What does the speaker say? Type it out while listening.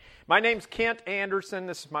My name's Kent Anderson.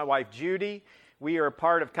 This is my wife, Judy. We are a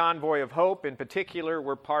part of Convoy of Hope. In particular,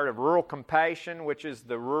 we're part of Rural Compassion, which is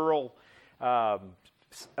the rural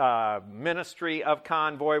ministry of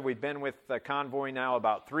Convoy. We've been with Convoy now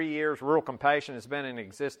about 3 years. Rural Compassion has been in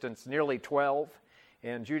existence nearly 12.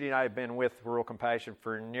 And Judy and I have been with Rural Compassion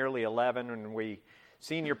for nearly 11. And we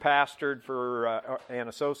senior pastored for an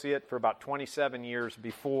associate for about 27 years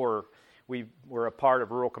before we were a part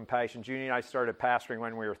of Rural Compassion. Judy and I started pastoring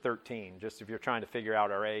when we were 13. Just if you're trying to figure out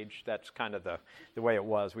our age, that's kind of the way it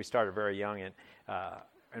was. We started very young, and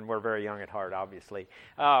we're very young at heart, obviously.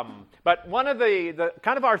 But one of the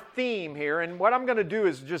kind of our theme here, and what I'm going to do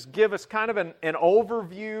is just give us kind of an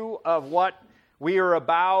overview of what we are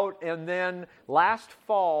about. And then last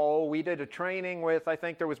fall, we did a training with, I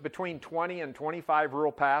think there was between 20 and 25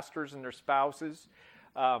 rural pastors and their spouses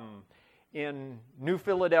in New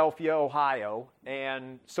Philadelphia, Ohio.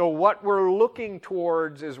 And so what we're looking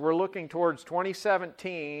towards is we're looking towards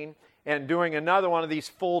 2017 and doing another one of these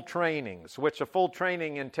full trainings, which a full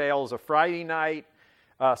training entails a Friday night,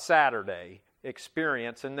 Saturday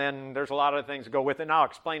experience, and then there's a lot of things that go with it, and I'll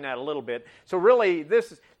explain that a little bit. So really,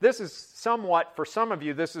 this is somewhat, for some of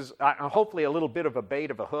you, this is hopefully a little bit of a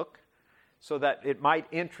bait of a hook, so that it might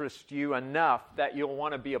interest you enough that you'll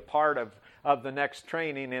want to be a part of the next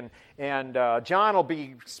training. And John will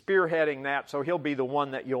be spearheading that, so he'll be the one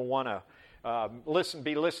that you'll want to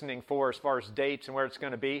be listening for as far as dates and where it's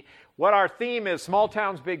going to be. What our theme is, small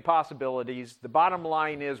towns, big possibilities. The bottom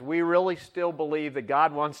line is we really still believe that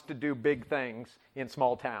God wants to do big things in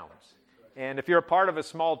small towns. And if you're a part of a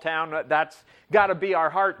small town, that's got to be our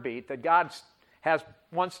heartbeat, that God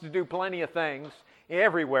wants to do plenty of things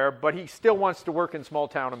everywhere, but He still wants to work in small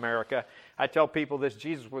town America. I tell people this: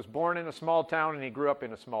 Jesus was born in a small town and He grew up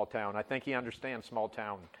in a small town. I think He understands small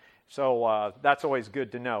town. So that's always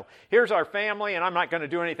good to know. Here's our family, and I'm not going to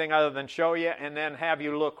do anything other than show you and then have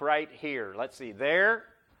you look right here. Let's see, there,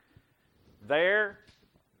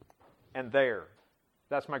 and there.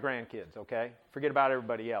 That's my grandkids, okay? Forget about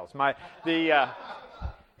everybody else. The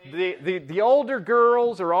older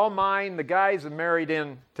girls are all mine. The guys are married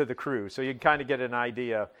into the crew, so you can kind of get an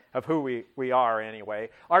idea of who we are anyway.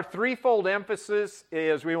 Our threefold emphasis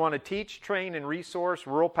is we want to teach, train, and resource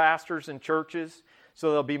rural pastors and churches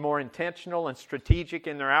so they'll be more intentional and strategic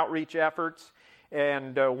in their outreach efforts.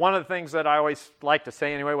 And one of the things that I always like to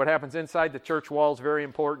say anyway, what happens inside the church wall is very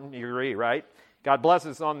important. You agree, right? God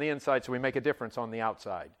blesses us on the inside, so we make a difference on the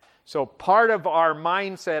outside. So part of our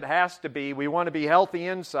mindset has to be we want to be healthy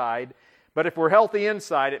inside, but if we're healthy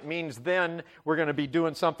inside, it means then we're going to be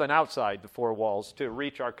doing something outside the four walls to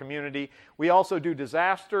reach our community. We also do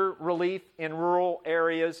disaster relief in rural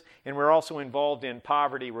areas, and we're also involved in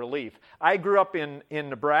poverty relief. I grew up in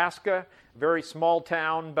Nebraska, very small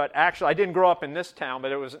town, but actually I didn't grow up in this town,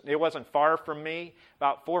 but it wasn't far from me.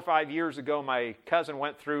 About 4 or 5 years ago, my cousin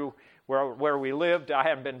went through where we lived. I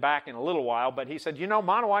haven't been back in a little while, but he said, you know,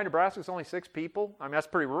 Monowai, Nebraska is only 6 people. I mean, that's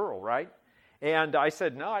pretty rural, right? And I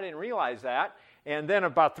said, no, I didn't realize that. And then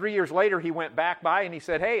about 3 years later, he went back by and he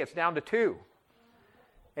said, hey, it's down to 2.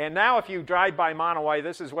 And now if you drive by Monowai,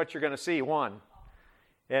 this is what you're going to see, 1.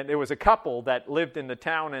 And it was a couple that lived in the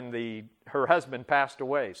town and her husband passed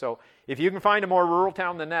away. So if you can find a more rural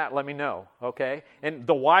town than that, let me know, okay? And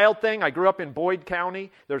the wild thing, I grew up in Boyd County.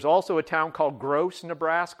 There's also a town called Gross,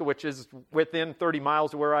 Nebraska, which is within 30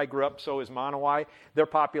 miles of where I grew up. So is Monowai. Their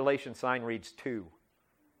population sign reads 2.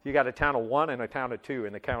 You got a town of 1 and a town of 2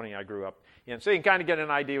 in the county I grew up in. So you can kind of get an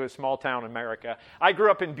idea with small town America. I grew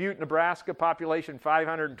up in Butte, Nebraska, population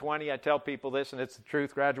 520. I tell people this, and it's the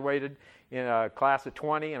truth. Graduated in a class of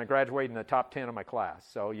 20, and I graduated in the top 10 of my class.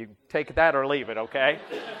 So you take that or leave it, okay?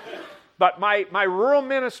 But my rural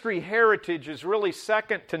ministry heritage is really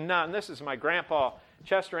second to none. This is my grandpa,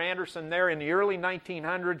 Chester Anderson, there in the early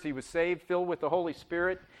 1900s. He was saved, filled with the Holy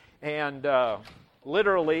Spirit, and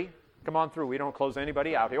literally... Come on through. We don't close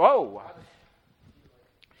anybody out here. Whoa!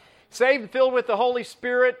 Saved and filled with the Holy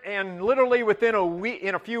Spirit, and literally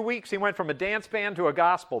in a few weeks, he went from a dance band to a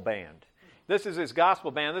gospel band. This is his gospel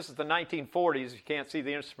band. This is the 1940s. You can't see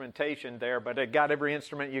the instrumentation there, but it got every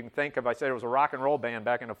instrument you can think of. I said it was a rock and roll band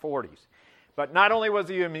back in the 40s. But not only was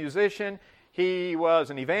he a musician, he was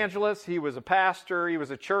an evangelist, he was a pastor, he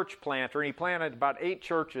was a church planter, and he planted about 8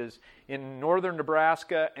 churches in northern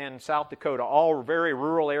Nebraska and South Dakota, all very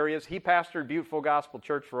rural areas. He pastored Beautiful Gospel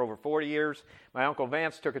Church for over 40 years. My Uncle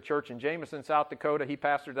Vance took a church in Jameson, South Dakota. He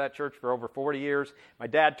pastored that church for over 40 years. My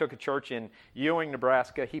dad took a church in Ewing,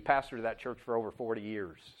 Nebraska. He pastored that church for over 40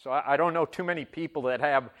 years. So I don't know too many people that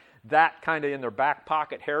have that kind of in their back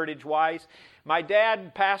pocket heritage-wise. My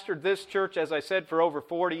dad pastored this church, as I said, for over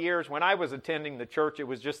 40 years. When I was attending the church, it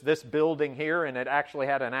was just this building here, and it actually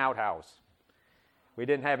had an outhouse. We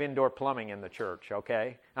didn't have indoor plumbing in the church,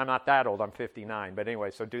 okay? I'm not that old, I'm 59, but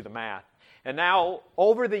anyway, so do the math. And now,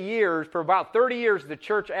 over the years, for about 30 years, the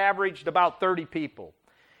church averaged about 30 people.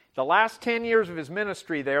 The last 10 years of his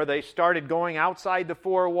ministry there, they started going outside the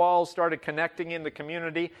four walls, started connecting in the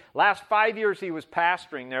community. Last 5 years he was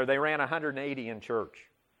pastoring there, they ran 180 in church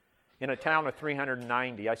in a town of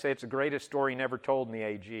 390. I say it's the greatest story never told in the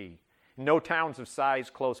AG. No towns of size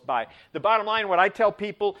close by. The bottom line, what I tell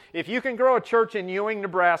people, if you can grow a church in Ewing,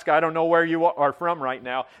 Nebraska, I don't know where you are from right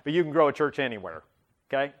now, but you can grow a church anywhere,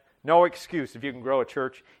 okay? No excuse if you can grow a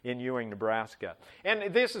church in Ewing, Nebraska.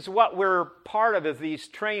 And this is what we're part of, is these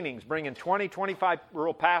trainings, bringing 20, 25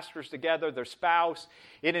 rural pastors together, their spouse.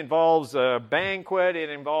 It involves a banquet.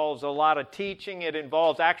 It involves a lot of teaching. It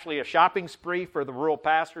involves actually a shopping spree for the rural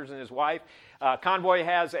pastors and his wife. Convoy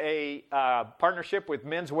has a partnership with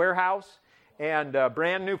Men's Wearhouse, and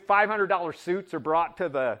brand new $500 suits are brought to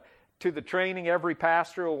the training. Every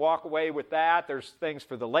pastor will walk away with that. There's things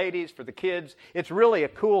for the ladies, for the kids. It's really a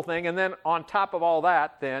cool thing. And then on top of all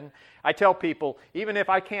that, then, I tell people, even if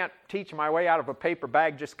I can't teach my way out of a paper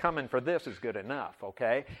bag, just coming for this is good enough,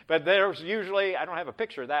 okay? But there's usually, I don't have a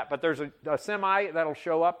picture of that, but there's a semi that'll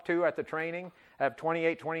show up too at the training. I have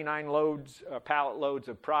 28, 29 loads, pallet loads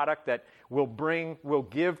of product that we'll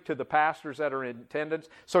give to the pastors that are in attendance.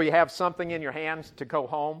 So you have something in your hands to go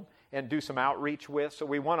home and do some outreach with. So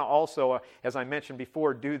we want to also, as I mentioned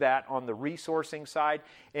before, do that on the resourcing side.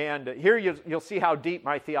 And here you'll see how deep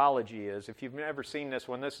my theology is. If you've never seen this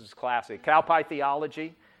one, this is classic. Cow pie theology.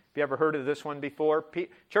 Have you ever heard of this one before?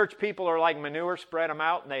 Church people are like manure. Spread them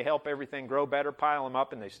out and they help everything grow better. Pile them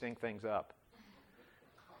up and they stink things up.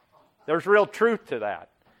 There's real truth to that.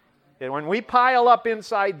 And when we pile up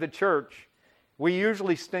inside the church, we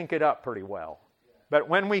usually stink it up pretty well. But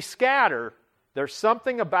when we scatter, there's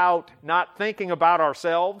something about not thinking about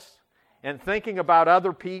ourselves and thinking about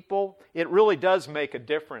other people. It really does make a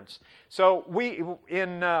difference. So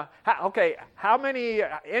how many,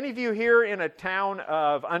 any of you here in a town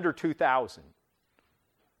of under 2,000?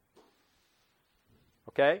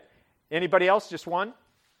 Okay. Anybody else? Just one?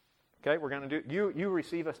 Okay, we're going to do, you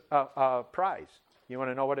receive a prize. You want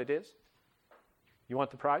to know what it is? You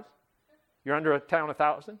want the prize? You're under a town of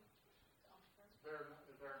 1,000?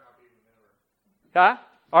 Huh?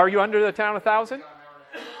 Are you under the town of 1,000?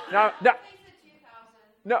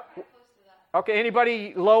 No. Okay,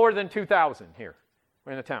 anybody lower than 2,000 here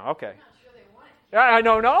in the town? Okay. I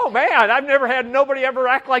don't know, man. I've never had nobody ever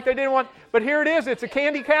act like they didn't want. But here it is. It's a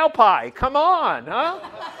candy cow pie. Come on, huh?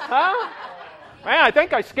 Huh? Man, I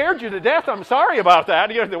think I scared you to death. I'm sorry about that.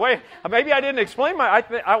 The way maybe I didn't explain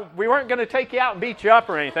we weren't going to take you out and beat you up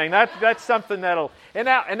or anything. That's something that'll. And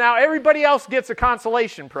now everybody else gets a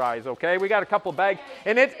consolation prize. Okay, we got a couple bags,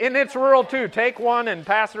 and it's rural too. Take one and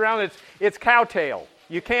pass it around. It's cowtail.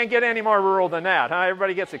 You can't get any more rural than that, huh?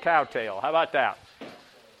 Everybody gets a cowtail. How about that?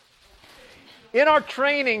 In our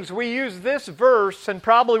trainings, we use this verse, and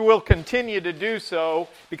probably will continue to do so,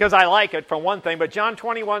 because I like it, for one thing. But John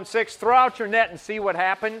 21:6, throw out your net and see what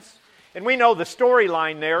happens. And we know the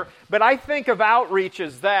storyline there, but I think of outreach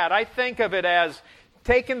as that. I think of it as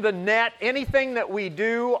taking the net, anything that we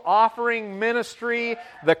do, offering ministry,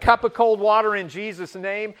 the cup of cold water in Jesus'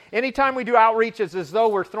 name. Anytime we do outreach, it's as though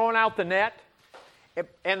we're throwing out the net.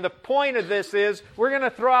 And the point of this is, we're going to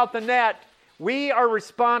throw out the net. We are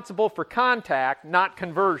responsible for contact, not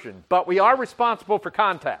conversion, but we are responsible for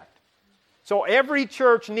contact. So every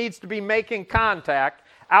church needs to be making contact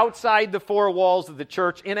outside the four walls of the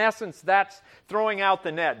church. In essence, that's throwing out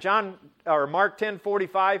the net. Mark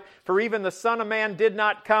 10:45, for even the Son of Man did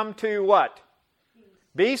not come to what?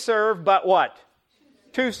 Be served, but what?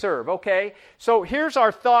 To serve, okay? So here's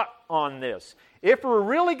our thought on this. If we're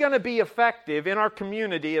really going to be effective in our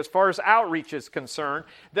community as far as outreach is concerned,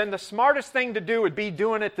 then the smartest thing to do would be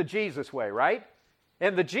doing it the Jesus way, right?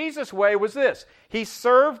 And the Jesus way was this. He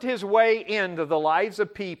served his way into the lives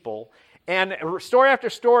of people, and story after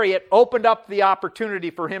story, it opened up the opportunity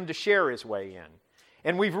for him to share his way in.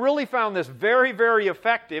 And we've really found this very, very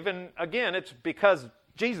effective, and again, it's because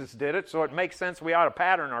Jesus did it, so it makes sense we ought to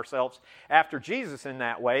pattern ourselves after Jesus in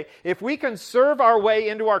that way. If we can serve our way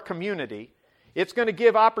into our community, It's going to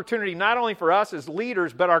give opportunity not only for us as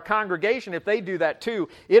leaders, but our congregation, if they do that too.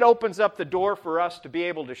 It opens up the door for us to be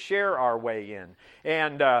able to share our way in.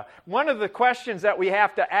 And one of the questions that we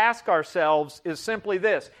have to ask ourselves is simply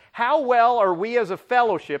this: how well are we as a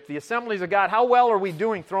fellowship, the Assemblies of God, how well are we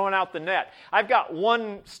doing throwing out the net? I've got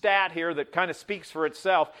one stat here that kind of speaks for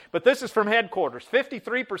itself, but this is from headquarters.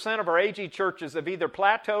 53% of our AG churches have either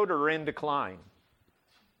plateaued or are in decline.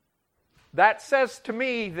 That says to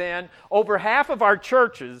me, then, over half of our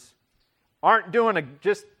churches aren't doing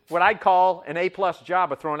just what I'd call an A-plus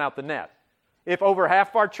job of throwing out the net. If over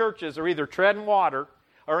half of our churches are either treading water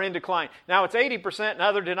or in decline. Now, it's 80% in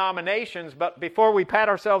other denominations, but before we pat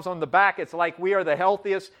ourselves on the back, it's like we are the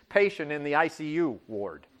healthiest patient in the ICU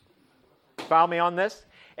ward. Follow me on this?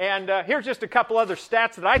 And here's just a couple other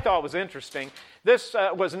stats that I thought was interesting. This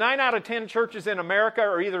was 9 out of 10 churches in America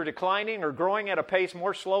are either declining or growing at a pace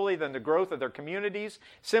more slowly than the growth of their communities.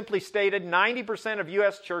 Simply stated, 90% of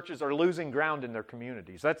U.S. churches are losing ground in their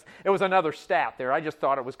communities. It was another stat there. I just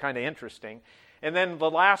thought it was kind of interesting. And then the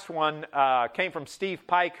last one came from Steve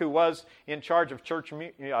Pike, who was in charge of church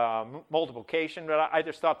multiplication. But I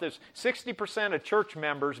just thought this: 60% of church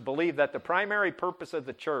members believe that the primary purpose of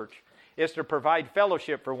the church is to provide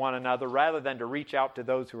fellowship for one another rather than to reach out to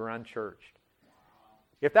those who are unchurched.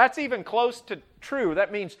 If that's even close to true,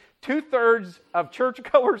 that means 2/3 of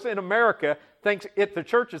churchgoers in America thinks the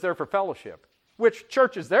church is there for fellowship. Which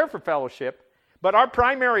church is there for fellowship, but our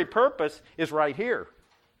primary purpose is right here.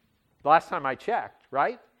 The last time I checked,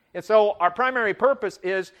 right? And so our primary purpose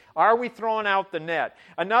is, are we throwing out the net?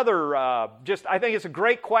 Another, I think it's a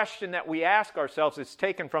great question that we ask ourselves. It's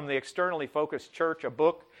taken from the Externally Focused Church, a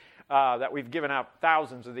book that we've given out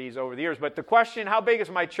thousands of these over the years. But the question, how big is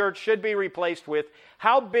my church, should be replaced with,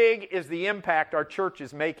 how big is the impact our church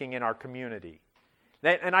is making in our community?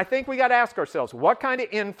 And I think we got to ask ourselves, what kind of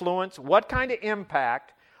influence, what kind of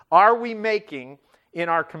impact are we making in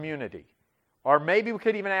our community? Or maybe we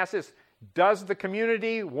could even ask this: does the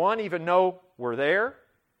community, one, even know we're there?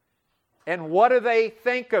 And what do they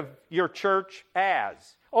think of your church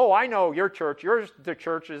as? Oh, I know your church. You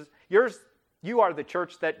are the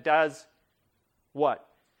church that does what?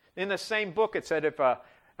 In the same book it said if a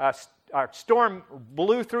storm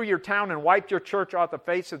blew through your town and wiped your church off the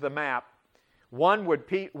face of the map, one, would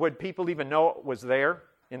people even know it was there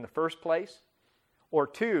in the first place? Or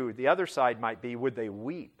two, the other side might be, would they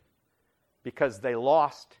weep because they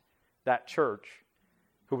lost that church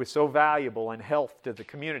who was so valuable in health to the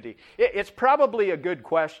community? It's probably a good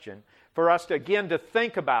question for us to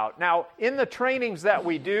think about. Now, in the trainings that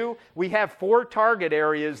we do, we have 4 target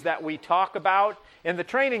areas that we talk about, and the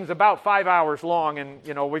training's about 5 hours long, and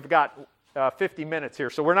we've got 50 minutes here,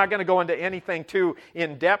 so we're not going to go into anything too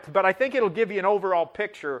in depth, but I think it'll give you an overall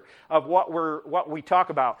picture of what we talk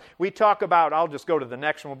about. We talk about, I'll just go to the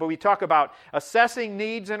next one, but we talk about assessing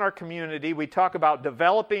needs in our community. We talk about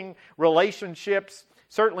developing relationships.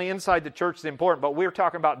 Certainly inside the church is important, but we're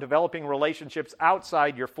talking about developing relationships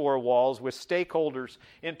outside your 4 walls with stakeholders.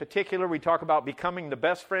 In particular, we talk about becoming the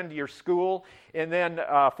best friend to your school. And then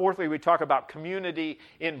fourthly, we talk about community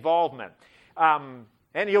involvement.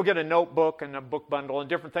 And you'll get a notebook and a book bundle and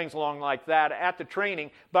different things along like that at the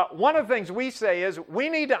training. But one of the things we say is we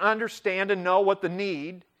need to understand and know what the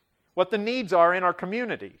needs are in our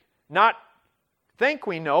community. Not think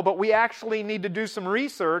we know, but we actually need to do some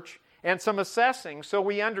research and some assessing so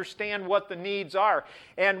we understand what the needs are.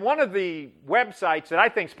 And one of the websites that I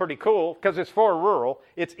think is pretty cool, because it's for rural,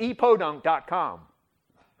 it's epodunk.com.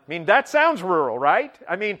 I mean, that sounds rural, right?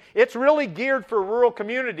 I mean, it's really geared for rural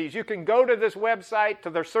communities. You can go to this website, to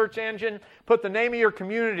their search engine, put the name of your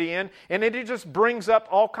community in, and it just brings up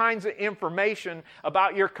all kinds of information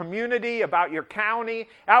about your community, about your county.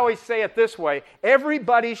 I always say it this way: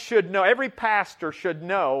 everybody should know, every pastor should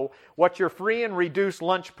know what your free and reduced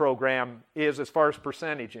lunch program is as far as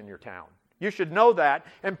percentage in your town. You should know that,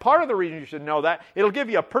 and part of the reason you should know that, it'll give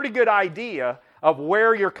you a pretty good idea of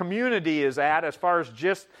where your community is at as far as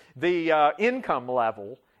just the income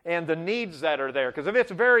level and the needs that are there. Because if it's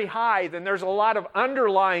very high, then there's a lot of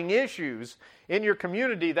underlying issues in your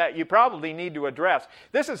community that you probably need to address.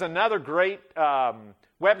 This is another great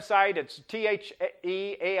website. It's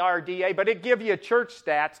THEARDA, but it gives you church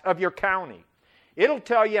stats of your county. It'll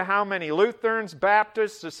tell you how many Lutherans,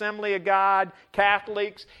 Baptists, Assembly of God,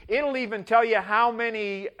 Catholics. It'll even tell you how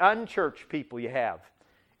many unchurched people you have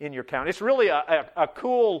in your county. It's really a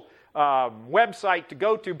cool website to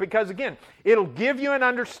go to because, again, it'll give you an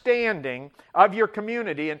understanding of your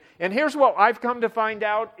community. And here's what I've come to find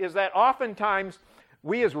out is that oftentimes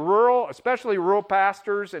we as rural, especially rural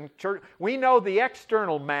pastors and church, we know the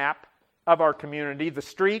external map of our community, the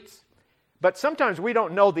streets, But sometimes we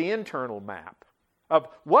don't know the internal map of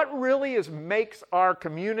what really makes our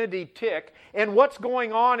community tick and what's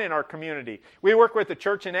going on in our community. We work with the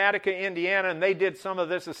church in Attica, Indiana, and they did some of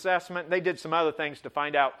this assessment. They did some other things to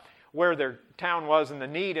find out where their town was and the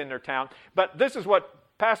need in their town. But this is what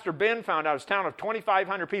Pastor Ben found out. It's a town of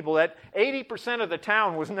 2,500 people, that 80% of the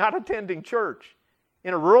town was not attending church.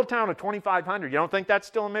 In a rural town of 2,500, you don't think that's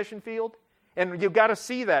still a mission field? And you've got to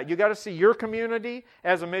see that. You've got to see your community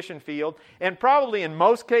as a mission field. And probably in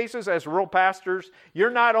most cases, as rural pastors,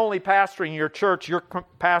 you're not only pastoring your church, you're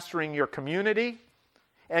pastoring your community,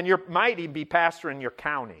 and you might even be pastoring your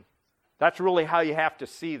county. That's really how you have to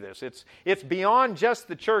see this. It's beyond just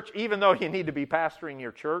the church, even though you need to be pastoring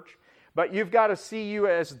your church. But you've got to see you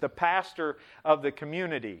as the pastor of the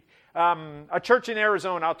community. A church in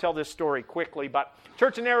Arizona, I'll tell this story quickly, but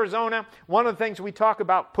church in Arizona, one of the things we talk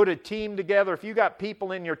about, put a team together. If you got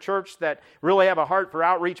people in your church that really have a heart for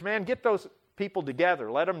outreach, man, get those people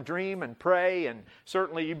together. Let them dream and pray, and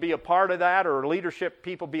certainly you be a part of that, or leadership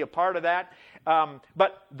people be a part of that.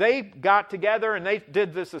 But they got together and they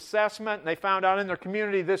did this assessment, and they found out in their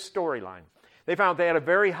community this storyline. They found they had a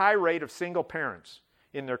very high rate of single parents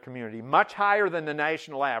in their community, much higher than the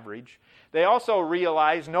national average. They also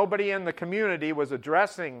realized nobody in the community was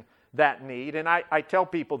addressing that need. And I tell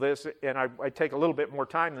people this, and I take a little bit more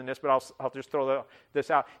time than this, but I'll just throw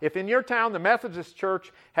this out. If in your town the Methodist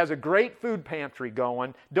Church has a great food pantry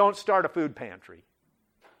going, don't start a food pantry.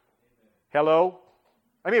 Hello?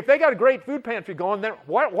 I mean, if they got a great food pantry going, then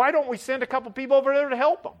why don't we send a couple people over there to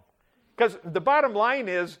help them? Because the bottom line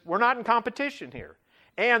is, we're not in competition here.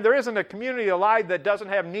 And there isn't a community alive that doesn't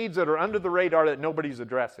have needs that are under the radar that nobody's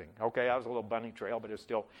addressing. Okay, that was a little bunny trail, but it's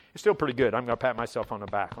still pretty good. I'm going to pat myself on the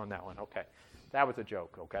back on that one. Okay, that was a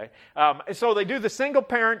joke, okay? And so they do the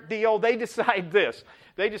single-parent deal. They decide this.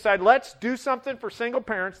 They decide, let's do something for single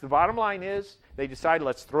parents. The bottom line is, they decide,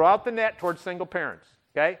 let's throw out the net towards single parents.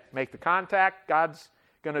 Okay, make the contact. God's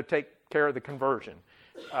going to take care of the conversion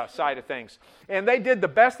side of things. And they did the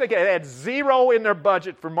best they could. They had zero in their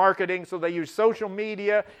budget for marketing, so they used social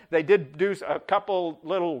media. They did do a couple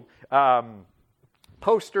little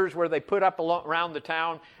posters where they put up around the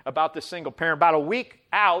town about the single parent. About a week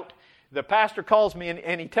out, the pastor calls me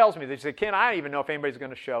and he tells me, they said, Ken, I don't even know if anybody's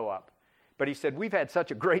going to show up. But he said, we've had such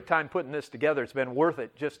a great time putting this together. It's been worth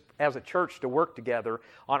it just as a church to work together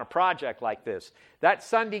on a project like this. That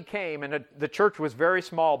Sunday came, and the church was very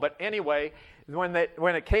small. But anyway, when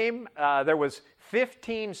it came, there was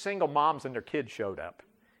 15 single moms and their kids showed up.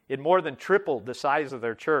 It more than tripled the size of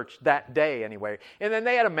their church that day anyway. And then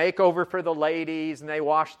they had a makeover for the ladies, and they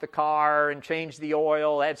washed the car and changed the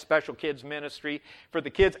oil. They had special kids ministry for the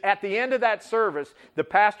kids. At the end of that service, the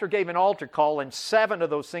pastor gave an altar call, and 7 of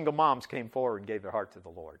those single moms came forward and gave their heart to the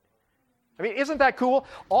Lord. I mean, isn't that cool?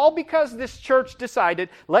 All because this church decided,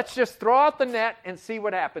 let's just throw out the net and see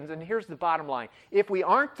what happens. And here's the bottom line. If we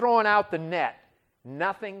aren't throwing out the net,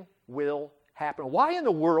 nothing will happen. Why in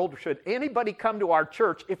the world should anybody come to our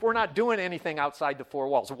church if we're not doing anything outside the 4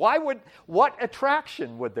 walls? What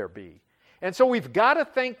attraction would there be? And so we've got to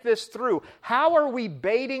think this through. How are we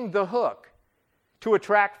baiting the hook to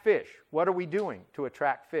attract fish? What are we doing to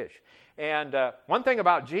attract fish? And one thing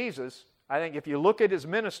about Jesus, I think if you look at his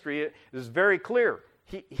ministry, it is very clear.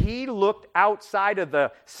 He looked outside of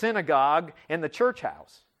the synagogue and the church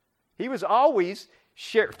house. He was always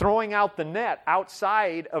throwing out the net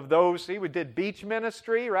outside of those. He did beach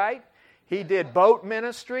ministry, right? He did boat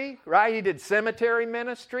ministry, right? He did cemetery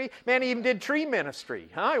ministry. Man, he even did tree ministry.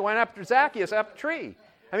 He went after Zacchaeus up a tree.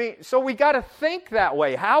 I mean, so we got to think that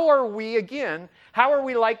way. How are we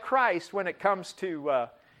like Christ when it comes to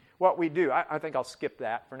what we do? I think I'll skip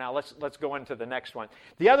that for now. Let's go into the next one.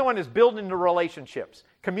 The other one is building the relationships,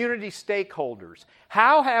 community stakeholders.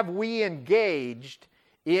 How have we engaged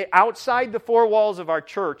outside the 4 walls of our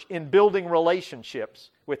church in building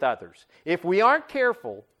relationships with others? If we aren't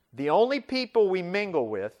careful, the only people we mingle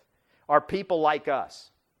with are people like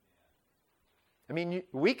us. I mean,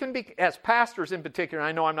 we can be, as pastors in particular,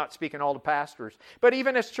 I know I'm not speaking all to pastors, but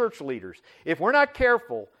even as church leaders, if we're not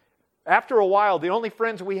careful, after a while, the only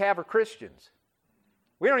friends we have are Christians.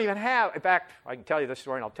 We don't even have, in fact, I can tell you this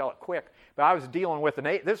story and I'll tell it quick, but I was dealing with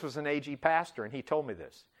this was an AG pastor, and he told me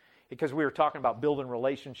this. Because we were talking about building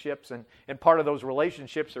relationships, and part of those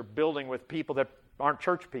relationships are building with people that aren't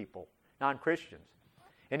church people, non-Christians.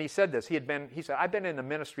 And he said this. He said, I've been in the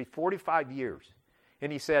ministry 45 years. And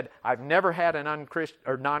he said, I've never had a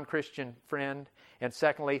non-Christian friend. And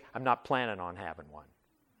secondly, I'm not planning on having one.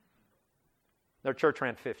 Their church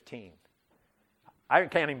ran 15. I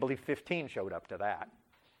can't even believe 15 showed up to that.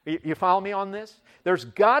 You follow me on this? There's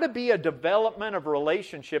got to be a development of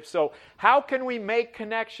relationships. So how can we make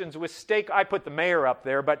connections with I put the mayor up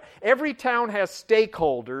there, but every town has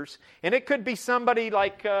stakeholders, and it could be somebody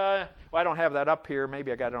like, I don't have that up here.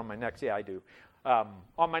 Maybe I got it on my next, yeah, I do.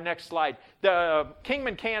 On my next slide. The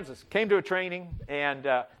Kingman, Kansas came to a training, and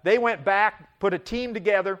they went back, put a team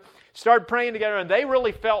together, started praying together, and they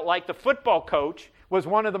really felt like the football coach was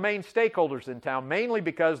one of the main stakeholders in town, mainly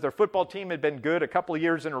because their football team had been good a couple of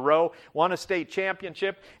years in a row, won a state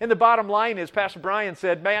championship. And the bottom line is, Pastor Brian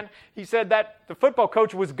said, he said that the football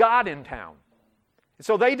coach was God in town.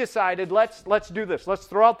 So they decided, let's do this. Let's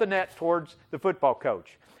throw out the net towards the football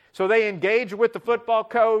coach. So they engaged with the football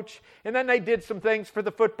coach, and then they did some things for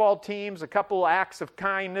the football teams, a couple acts of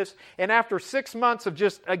kindness. And after 6 months of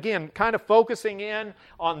just, again, kind of focusing in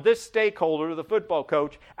on this stakeholder, the football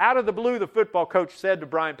coach, out of the blue, the football coach said to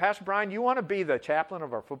Brian, Pastor Brian, you want to be the chaplain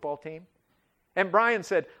of our football team? And Brian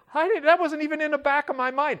said, that wasn't even in the back of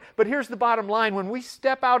my mind. But here's the bottom line. When we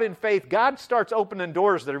step out in faith, God starts opening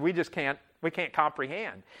doors that we can't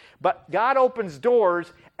comprehend. But God opens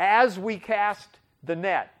doors as we cast the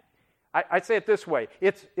net. I say it this way.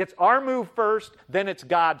 It's our move first, then it's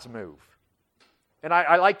God's move. And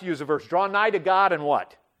I like to use a verse. Draw nigh to God and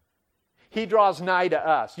what? He draws nigh to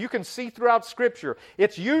us. You can see throughout Scripture.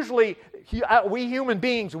 It's usually, we human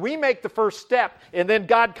beings, we make the first step, and then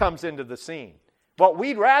God comes into the scene. What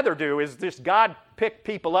we'd rather do is just God pick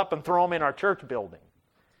people up and throw them in our church building.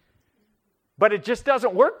 But it just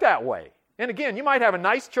doesn't work that way. And again, you might have a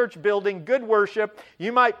nice church building, good worship,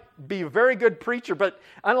 you might be a very good preacher, but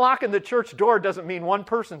unlocking the church door doesn't mean one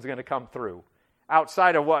person's going to come through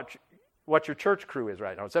outside of what your church crew is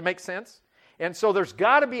right now. Does that make sense? And so there's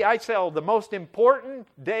got to be, I say, the most important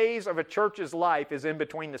days of a church's life is in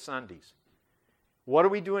between the Sundays. What are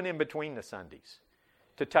we doing in between the Sundays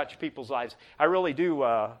to touch people's lives? I really do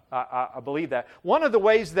I believe that. One of the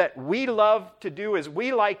ways that we love to do is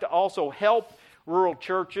we like to also help rural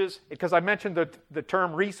churches, because I mentioned the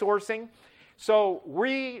term resourcing. So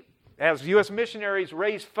we, as U.S. missionaries,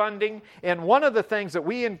 raise funding, and one of the things that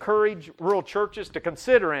we encourage rural churches to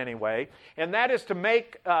consider anyway, and that is to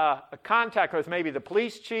make a contact with maybe the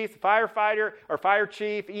police chief, firefighter, or fire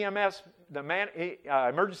chief, EMS, the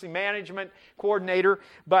emergency management coordinator,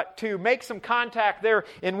 but to make some contact there.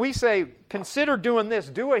 And we say, consider doing this.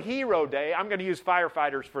 Do a hero day. I'm going to use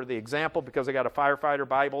firefighters for the example because I got a firefighter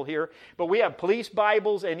Bible here. But we have police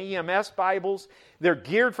Bibles and EMS Bibles. They're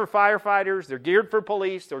geared for firefighters. They're geared for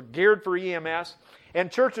police. They're geared for EMS. And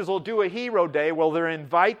churches will do a hero day where they'll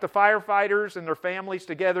invite the firefighters and their families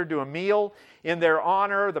together, do a meal in their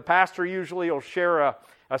honor. The pastor usually will share a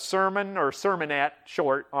sermon or sermonette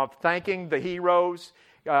short of thanking the heroes,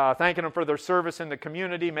 thanking them for their service in the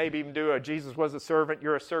community, maybe even do a Jesus was a servant,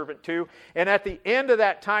 you're a servant too. And at the end of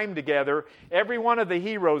that time together, every one of the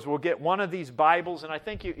heroes will get one of these Bibles, and I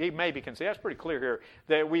think you maybe can see, that's pretty clear here,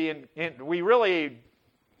 that we really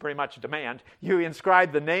pretty much demand you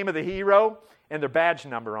inscribe the name of the hero and their badge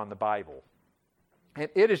number on the Bible. And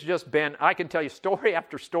it has just been, I can tell you story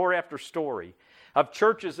after story after story of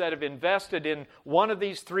churches that have invested in one of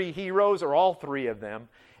these three heroes or all three of them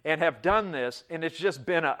and have done this, and it's just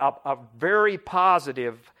been a very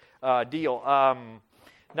positive deal.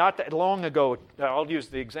 Not that long ago, I'll use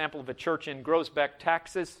the example of a church in Groesbeck,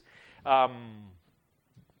 Texas.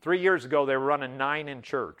 3 years ago, they were running 9 in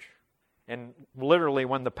church. And literally,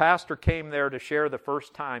 when the pastor came there to share the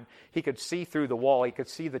first time, he could see through the wall. He could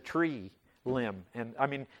see the tree limb. And I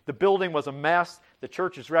mean, the building was a mess. The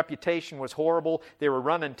church's reputation was horrible. They were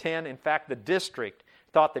running 10. In fact, the district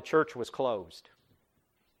thought the church was closed.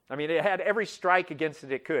 I mean, it had every strike against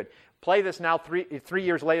it could. Play this now, 3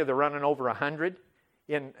 years later, they're running over 100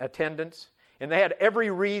 in attendance. And they had every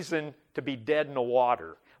reason to be dead in the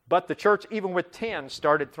water. But the church, even with 10,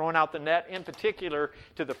 started throwing out the net, in particular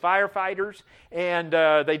to the firefighters. And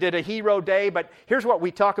they did a hero day. But here's what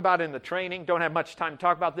we talk about in the training. Don't have much time to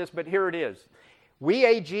talk about this, but here it is. We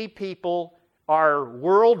AG people are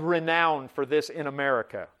world-renowned for this in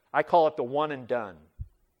America. I call it the one and done.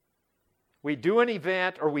 We do an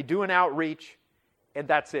event or we do an outreach, and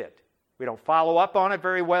that's it. We don't follow up on it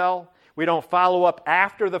very well. We don't follow up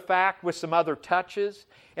after the fact with some other touches.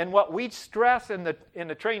 And what we stress in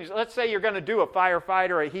the training is, let's say you're going to do a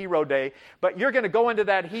firefighter, a hero day, but you're going to go into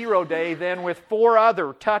that hero day then with 4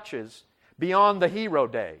 other touches beyond the hero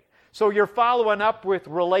day. So you're following up with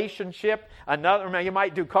relationship. You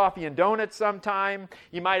might do coffee and donuts sometime.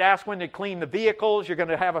 You might ask when to clean the vehicles. You're going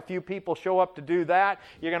to have a few people show up to do that.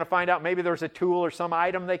 You're going to find out maybe there's a tool or some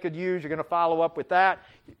item they could use. You're going to follow up with that.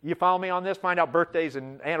 You follow me on this? Find out birthdays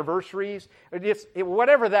and anniversaries.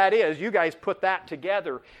 Whatever that is, you guys put that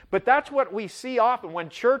together. But that's what we see often when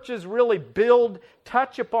churches really build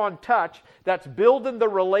touch upon touch. That's building the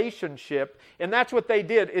relationship. And that's what they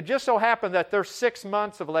did. It just so happened that there's 6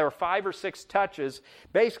 months of there were 5 or 6 touches.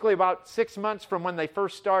 Basically about 6 months from when they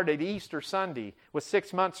first started. Easter Sunday was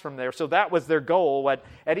 6 months from there. So that was their goal.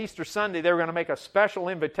 At Easter Sunday, they were going to make a special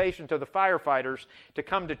invitation to the firefighters to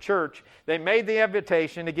come to church. They made the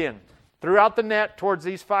invitation, again, threw out the net towards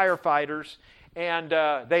these firefighters. And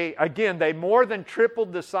they more than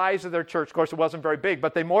tripled the size of their church. Of course, it wasn't very big,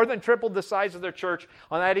 but they more than tripled the size of their church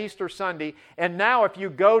on that Easter Sunday. And now if you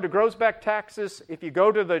go to Groesbeck, Texas, if you go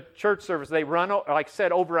to the church service, they run, like I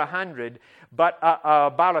said, over 100. But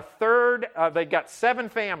about a third, they got 7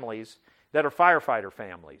 families that are firefighter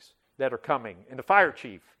families that are coming. And the fire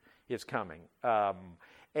chief is coming. The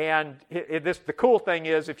cool thing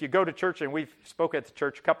is, if you go to church, and we've spoken at the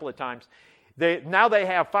church a couple of times, now they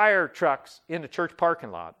have fire trucks in the church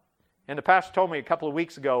parking lot. And the pastor told me a couple of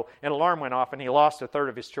weeks ago, an alarm went off and he lost a third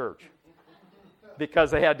of his church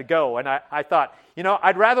because they had to go. And I thought,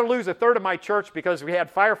 I'd rather lose a third of my church because we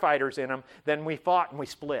had firefighters in them than we fought and we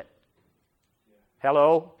split.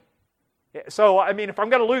 Hello? So, if I'm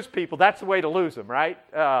going to lose people, that's the way to lose them, right?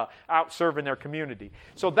 Out serving their community.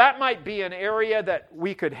 So that might be an area that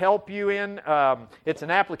we could help you in. It's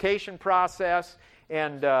an application process.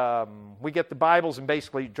 And we get the Bibles and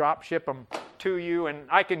basically drop ship them to you. And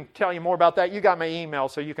I can tell you more about that. You got my email,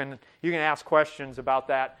 so you can ask questions about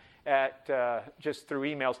that just through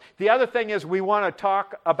emails. The other thing is we want to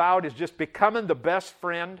talk about is just becoming the best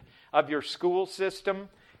friend of your school system.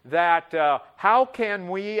 That how can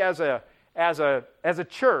we as a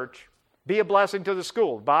church be a blessing to the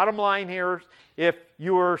school? Bottom line here, if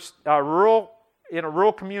you're in a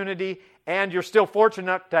rural community and you're still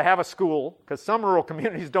fortunate to have a school, because some rural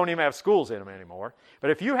communities don't even have schools in them anymore.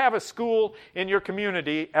 But if you have a school in your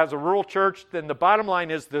community as a rural church, then the bottom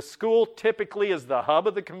line is the school typically is the hub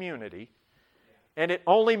of the community. And it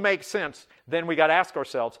only makes sense. Then we got to ask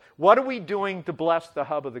ourselves, what are we doing to bless the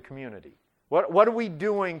hub of the community? What are we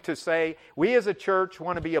doing to say, we as a church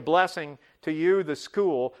want to be a blessing to you, the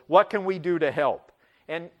school. What can we do to help?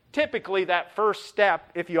 And typically that first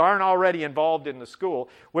step, if you aren't already involved in the school,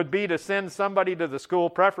 would be to send somebody to the school,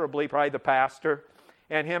 preferably probably the pastor,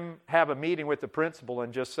 and him have a meeting with the principal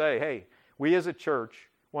and just say, hey, we as a church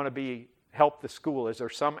want to help the school. Is there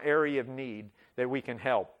some area of need that we can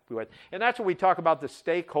help with? And that's what we talk about the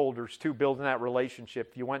stakeholders too, building that relationship.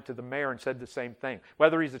 If you went to the mayor and said the same thing,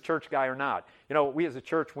 whether he's a church guy or not. We as a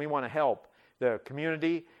church, we want to help the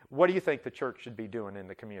community. What do you think the church should be doing in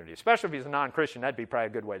the community? Especially if he's a non-Christian, that'd be probably a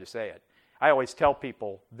good way to say it. I always tell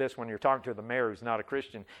people this when you're talking to the mayor who's not a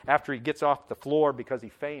Christian, after he gets off the floor because he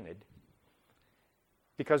fainted.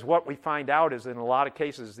 Because what we find out is in a lot of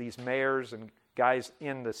cases, these mayors and guys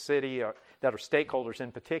in the city that are stakeholders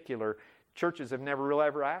in particular, churches have never really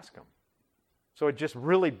ever asked them. So it just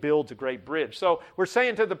really builds a great bridge. So we're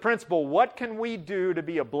saying to the principal, what can we do to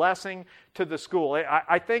be a blessing to the school?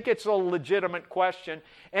 I think it's a legitimate question.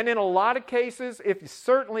 And in a lot of cases, if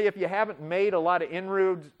you haven't made a lot of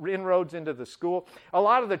inroads into the school, a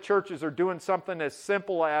lot of the churches are doing something as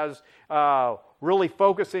simple as really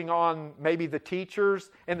focusing on maybe the teachers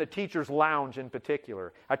and the teachers' lounge in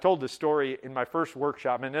particular. I told this story in my first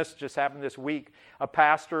workshop, and this just happened this week. A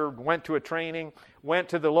pastor went to a training, went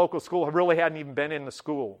to the local school, really hadn't even been in the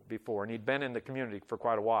school before, and he'd been in the community for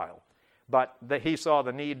quite a while. But he saw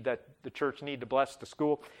the need that the church need to bless the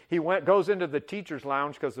school. He goes into the teacher's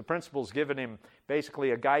lounge because the principal's given him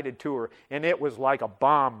basically a guided tour, and it was like a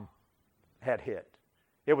bomb had hit.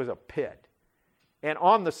 It was a pit. And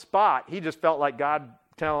on the spot, he just felt like God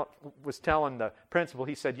was telling the principal,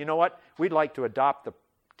 he said, you know what, we'd like to adopt the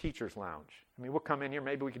teacher's lounge. We'll come in here,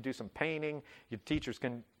 maybe we could do some painting. Your teachers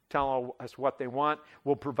can tell us what they want.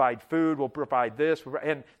 We'll provide food, we'll provide this.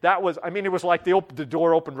 And that was, it was like the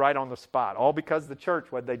door opened right on the spot. All because the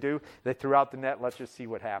church, what they do, they threw out the net, let's just see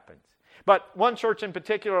what happens. But one church in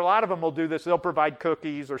particular, a lot of them will do this. They'll provide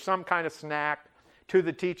cookies or some kind of snack to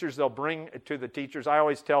the teachers. They'll bring it to the teachers. I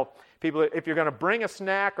always tell people, if you're going to bring a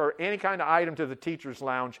snack or any kind of item to the teacher's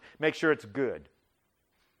lounge, make sure it's good.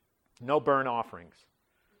 No burnt offerings.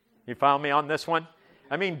 You follow me on this one?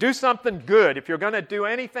 Do something good. If you're going to do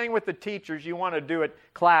anything with the teachers, you want to do it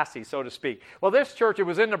classy, so to speak. Well, this church, it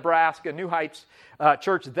was in Nebraska, New Heights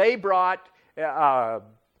Church. They brought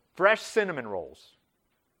fresh cinnamon rolls.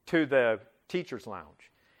 to the teacher's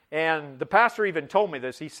lounge. And the pastor even told me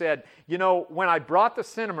this. He said, you know, when I brought the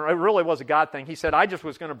cinnamon, it really was a God thing. He said, I just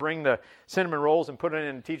was going to bring the cinnamon rolls and put it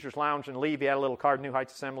in the teacher's lounge and leave. He had a little card, New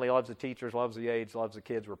Heights Assembly, loves the teachers, loves the aides, loves the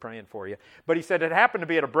kids, we're praying for you. But he said it happened to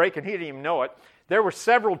be at a break, and he didn't even know it. There were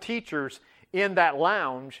several teachers in that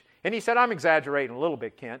lounge, and he said, I'm exaggerating a little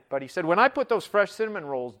bit, Kent, but he said, when I put those fresh cinnamon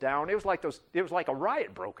rolls down, it was like a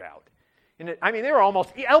riot broke out. And they were almost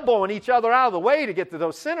elbowing each other out of the way to get to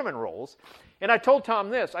those cinnamon rolls. And I told Tom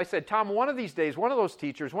this. I said, Tom, one of these days, one of those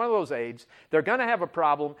teachers, one of those aides, they're going to have a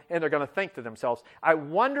problem, and they're going to think to themselves, I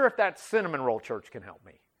wonder if that cinnamon roll church can help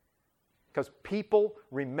me. Because people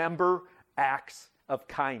remember acts of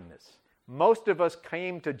kindness. Most of us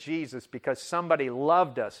came to Jesus because somebody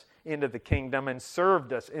loved us into the kingdom and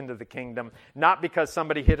served us into the kingdom, not because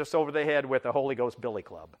somebody hit us over the head with a Holy Ghost billy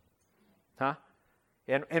club. Huh?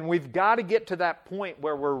 And we've got to get to that point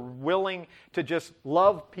where we're willing to just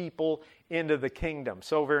love people into the kingdom.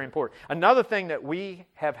 So very important. Another thing that we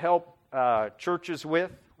have helped churches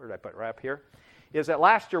with, where did I put wrap here, is that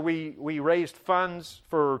last year we raised funds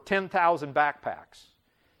for 10,000 backpacks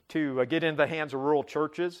to get into the hands of rural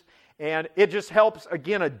churches. And it just helps,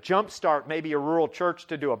 again, a jumpstart maybe a rural church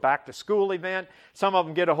to do a back-to-school event. Some of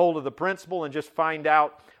them get a hold of the principal and just find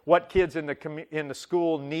out what kids in the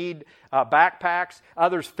school need backpacks.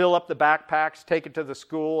 Others fill up the backpacks, take it to the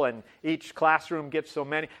school, and each classroom gets so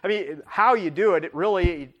many. I mean, how you do it, it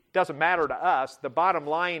really doesn't matter to us. The bottom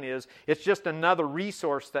line is it's just another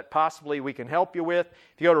resource that possibly we can help you with.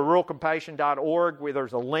 If you go to ruralcompassion.org, where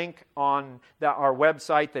there's a link on our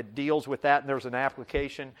website that deals with that, and there's an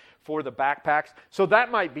application for the backpacks. So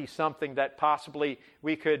that might be something that possibly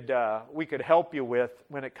we could help you with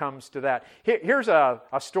when it comes to that. Here's a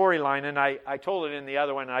storyline, and I told it in the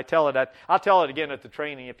other one, and I'll tell it again at the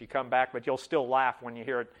training if you come back, but you'll still laugh when you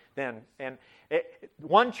hear it then. And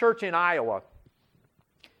one church in Iowa,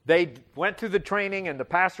 they went through the training, and the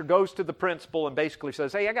pastor goes to the principal and basically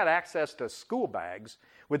says, hey, I got access to school bags.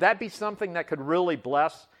 Would that be something that could really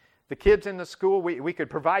bless the kids in the school? We could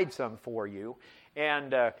provide some for you.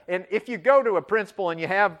 And if you go to a principal and you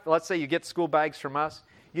have, let's say you get school bags from us,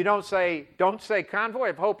 you don't say Convoy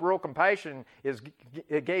of Hope Rural Compassion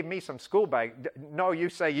it gave me some school bags. No, you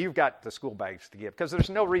say you've got the school bags to give, because there's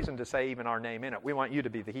no reason to say even our name in it. We want you to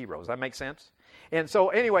be the heroes. That makes sense? And so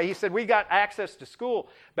anyway, he said, we got access to school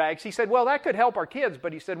bags. He said, well, that could help our kids,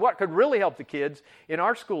 but he said, what could really help the kids in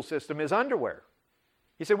our school system is underwear.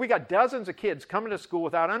 He said, we got dozens of kids coming to school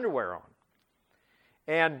without underwear on.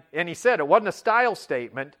 And he said it wasn't a style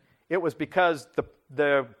statement. It was because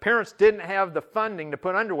the parents didn't have the funding to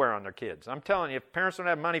put underwear on their kids. I'm telling you, if parents don't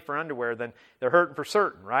have money for underwear, then they're hurting for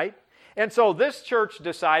certain, right? And so this church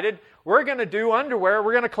decided, we're going to do underwear.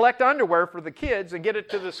 We're going to collect underwear for the kids and get it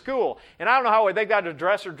to the school. And I don't know how, they've got a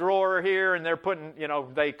dresser drawer here, and they're putting,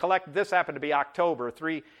 they collect, this happened to be October,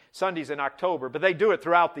 3 Sundays in October, but they do it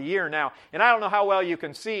throughout the year now. And I don't know how well you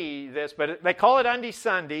can see this, but they call it Undy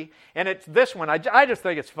Sunday, and it's this one. I just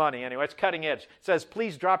think it's funny anyway. It's cutting edge. It says,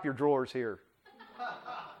 please drop your drawers here.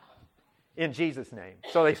 In Jesus' name.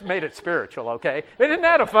 So they made it spiritual, okay? Isn't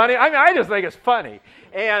that funny? I just think it's funny.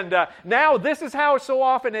 And now this is how so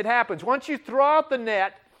often it happens. Once you throw out the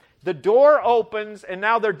net, the door opens, and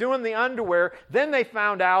now they're doing the underwear. Then they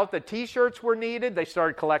found out that T-shirts were needed. They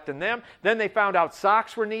started collecting them. Then they found out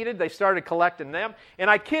socks were needed. They started collecting them. And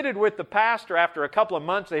I kidded with the pastor after a couple of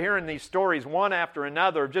months of hearing these stories one after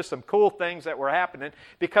another of just some cool things that were happening,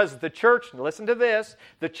 because the church, listen to this,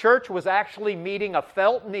 the church was actually meeting a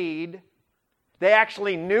felt need. They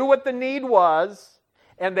actually knew what the need was,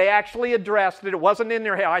 and they actually addressed it. It wasn't in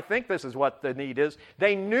their head, I think this is what the need is.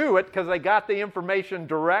 They knew it because they got the information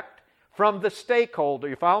direct from the stakeholder.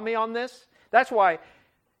 You follow me on this? That's why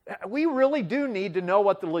we really do need to know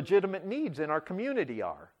what the legitimate needs in our community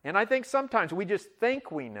are. And I think sometimes we just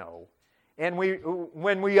think we know. And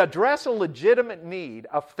when we address a legitimate need,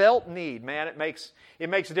 a felt need, man, it makes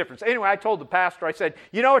a difference. Anyway, I told the pastor, I said,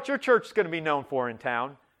 you know what your church is going to be known for in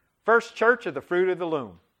town? First church of the fruit of the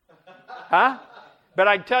loom. Huh? But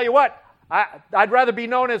I tell you what, I'd rather be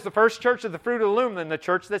known as the first church of the fruit of the loom than the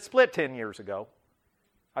church that split 10 years ago.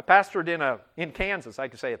 I pastored in Kansas, I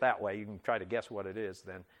can say it that way. You can try to guess what it is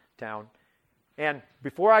then, town. And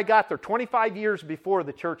before I got there, 25 years before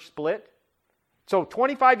the church split, so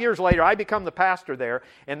 25 years later, I become the pastor there,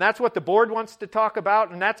 and that's what the board wants to talk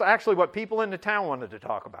about, and that's actually what people in the town wanted to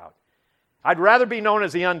talk about. I'd rather be known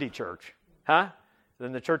as the Undy Church, huh?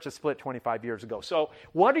 Than the church that split 25 years ago. So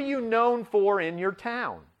what are you known for in your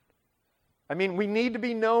town? I mean, we need to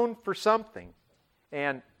be known for something.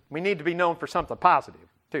 And we need to be known for something positive,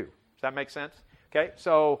 too. Does that make sense? Okay,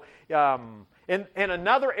 so, And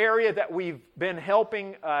another area that we've been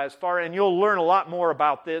helping and you'll learn a lot more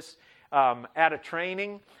about this at a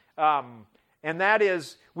training, and that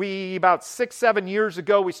is about 6-7 years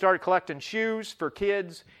ago, we started collecting shoes for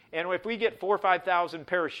kids. And if we get 4,000 or 5,000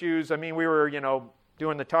 pair of shoes, I mean, we were,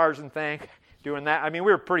 doing the Tarzan thing, doing that. I mean,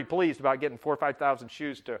 we were pretty pleased about getting 4,000 or 5,000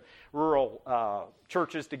 shoes to rural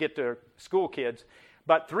churches to get to school kids.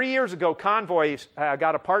 But 3 years ago, Convoy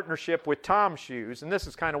got a partnership with Tom's Shoes, and this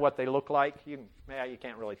is kind of what they look like. You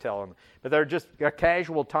can't really tell them, but they're just a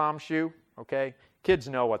casual Tom shoe, okay? Kids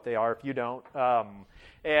know what they are if you don't.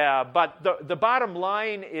 But the bottom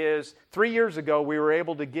line is 3 years ago, we were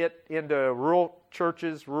able to get into rural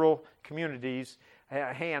churches, rural communities,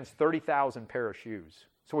 hands 30,000 pair of shoes.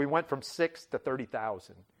 So we went from 6 to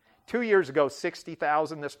 30,000. 2 years ago,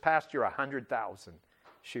 60,000. This past year, 100,000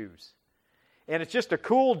 shoes. And it's just a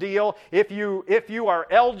cool deal. If you are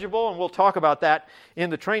eligible, and we'll talk about that in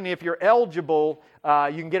the training, if you're eligible,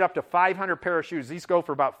 you can get up to 500 pair of shoes. These go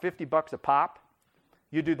for about $50 a pop.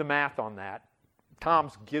 You do the math on that.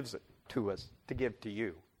 Tom's gives it to us to give to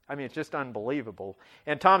you. I mean, it's just unbelievable.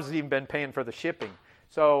 And Tom's has even been paying for the shipping.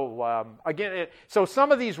 So, so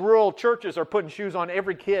some of these rural churches are putting shoes on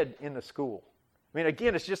every kid in the school. I mean,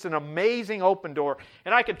 again, it's just an amazing open door.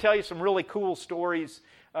 And I could tell you some really cool stories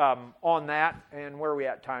on that. And where are we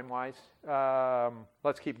at time-wise?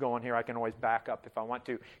 Let's keep going here. I can always back up if I want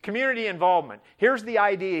to. Community involvement. Here's the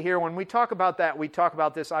idea here. When we talk about that, we talk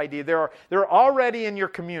about this idea. They're already in your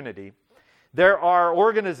community. There are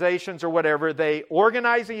organizations or whatever. They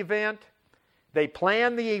organize the event, they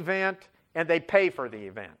plan the event, and they pay for the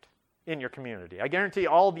event in your community. I guarantee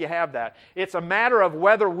all of you have that. It's a matter of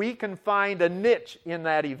whether we can find a niche in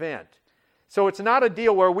that event. So it's not a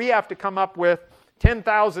deal where we have to come up with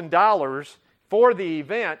 $10,000 for the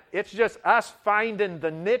event. It's just us finding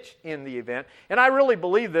the niche in the event. And I really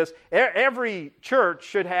believe this. Every church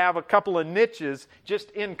should have a couple of niches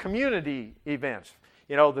just in community events.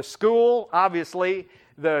 The school, obviously,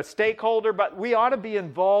 the stakeholder, but we ought to be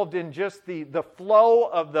involved in just the flow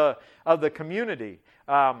of the community.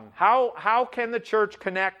 How can the church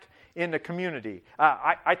connect in the community?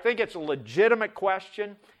 I think it's a legitimate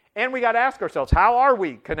question, and we got to ask ourselves, how are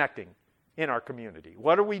we connecting in our community?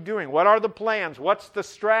 What are we doing? What are the plans? What's the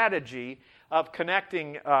strategy of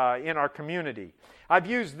connecting in our community? I've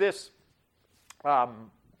used this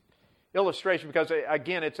illustration because,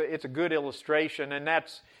 again, it's a good illustration, and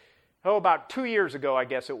that's about 2 years ago, I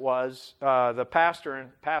guess it was. The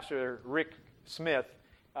Pastor Rick Smith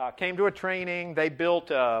came to a training. They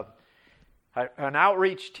built an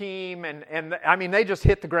outreach team, and I mean, they just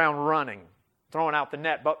hit the ground running, throwing out the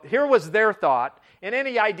net. But here was their thought, and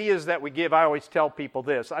any ideas that we give, I always tell people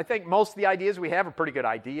this. I think most of the ideas we have are pretty good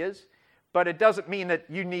ideas, but it doesn't mean that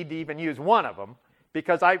you need to even use one of them,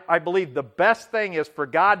 because I believe the best thing is for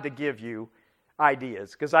God to give you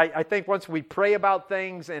ideas. Because I think once we pray about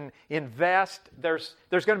things and invest, there's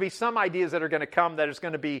going to be some ideas that are going to come that is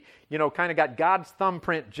going to be, kind of got God's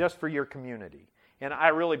thumbprint just for your community. And I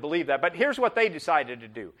really believe that. But here's what they decided to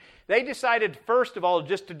do. They decided, first of all,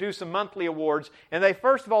 just to do some monthly awards. And they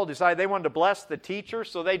first of all decided they wanted to bless the teacher,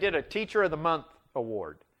 so they did a Teacher of the Month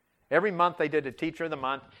award. Every month they did a Teacher of the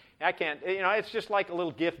Month. I can't, it's just like a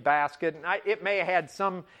little gift basket. And it may have had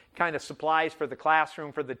some kind of supplies for the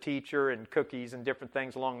classroom for the teacher and cookies and different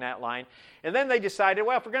things along that line. And then they decided,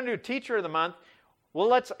 well, if we're going to do Teacher of the Month, well,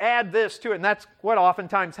 let's add this to it. And that's what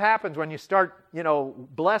oftentimes happens when you start,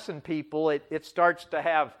 blessing people. It starts to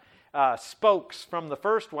have spokes from the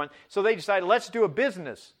first one. So they decided, let's do a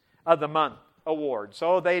Business of the Month award.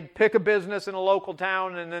 So they'd pick a business in a local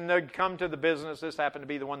town, and then they'd come to the business. This happened to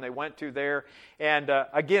be the one they went to there. And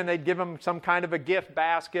again, they'd give them some kind of a gift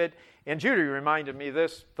basket. And Judy reminded me of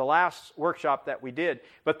this the last workshop that we did.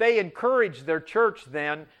 But they encouraged their church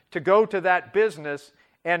then to go to that business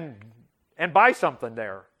and buy something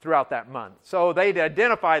there throughout that month. So they'd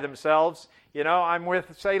identify themselves. I'm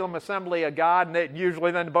with Salem Assembly of God, and they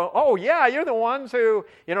usually then, oh yeah, you're the ones who,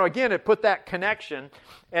 again, it put that connection.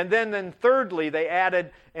 And then thirdly, they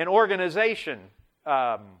added an organization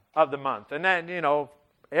of the month. And then,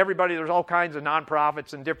 everybody, there's all kinds of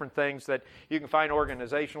nonprofits and different things that you can find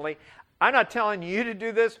organizationally. I'm not telling you to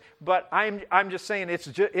do this, but I'm just saying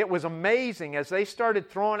it was amazing as they started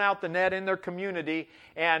throwing out the net in their community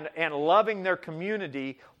and loving their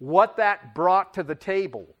community, what that brought to the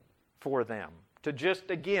table for them. To just,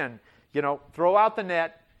 again, throw out the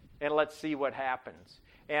net and let's see what happens.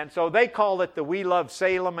 And so they call it the We Love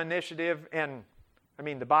Salem initiative. And,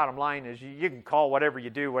 the bottom line is you can call whatever you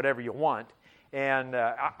do, whatever you want. And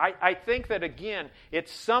I think that, again,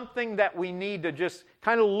 it's something that we need to just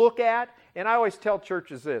kind of look at. And I always tell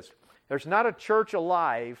churches this. There's not a church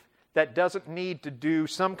alive that doesn't need to do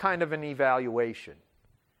some kind of an evaluation.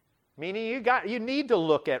 Meaning you need to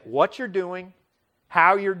look at what you're doing,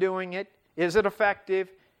 how you're doing it, is it effective?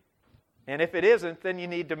 And if it isn't, then you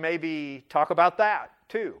need to maybe talk about that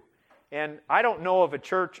too. And I don't know of a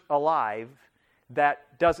church alive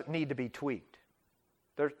that doesn't need to be tweaked.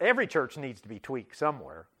 Every church needs to be tweaked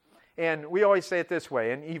somewhere. And we always say it this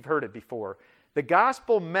way, and you've heard it before. The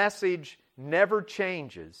gospel message never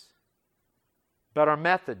changes, but our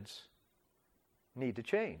methods need to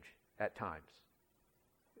change at times.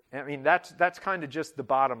 I mean, that's kind of just the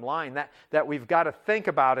bottom line, that we've got to think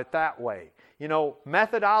about it that way. You know,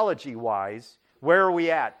 methodology-wise, where are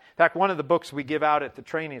we at? In fact, one of the books we give out at the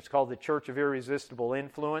training is called The Church of Irresistible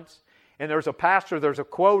Influence. And there's a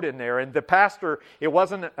quote in there, and the pastor, it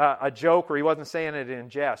wasn't a joke or he wasn't saying it in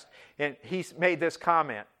jest. And he made this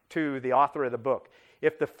comment to the author of the book.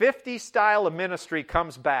 If the 50s style of ministry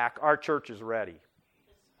comes back, our church is ready.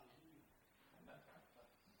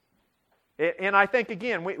 And I think,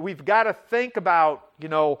 again, we've got to think about, you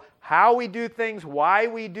know, how we do things, why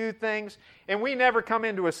we do things. And we never come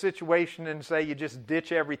into a situation and say you just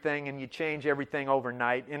ditch everything and you change everything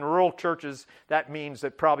overnight. In rural churches, that means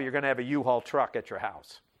that probably you're going to have a U-Haul truck at your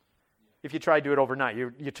house if you try to do it overnight.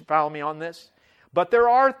 You follow me on this? But there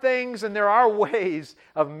are things and there are ways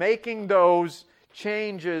of making those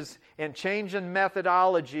changes and changing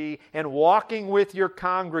methodology and walking with your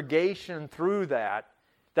congregation through that.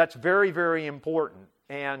 That's very, very important.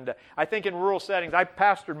 And I think in rural settings, I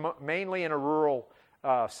pastored mainly in a rural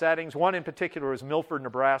settings. One in particular is Milford,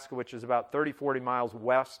 Nebraska, which is about 30, 40 miles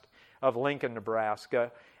west of Lincoln,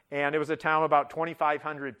 Nebraska. And it was a town of about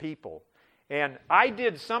 2,500 people. And I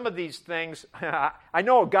did some of these things. I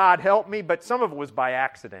know God helped me, but some of it was by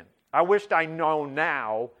accident. I wished I know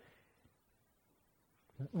now.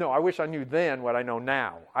 No, I wish I knew then what I know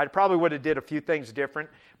now. I probably would have did a few things different.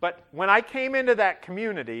 But when I came into that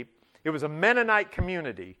community, it was a Mennonite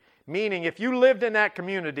community, meaning if you lived in that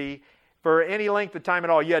community for any length of time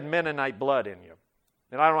at all, you had Mennonite blood in you.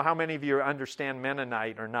 And I don't know how many of you understand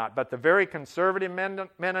Mennonite or not, but the very conservative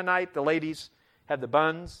Mennonite, the ladies had the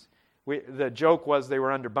buns. The joke was they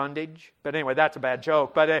were under bondage. But anyway, that's a bad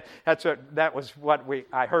joke. But that was what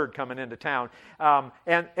I heard coming into town.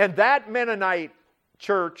 And that Mennonite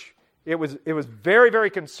church, it was very, very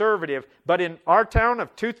conservative, but in our town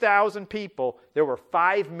of 2,000 people, there were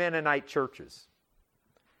 5 Mennonite churches.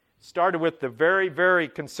 Started with the very, very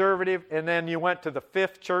conservative, and then you went to the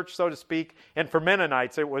 5th church, so to speak, and for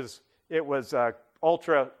Mennonites, it was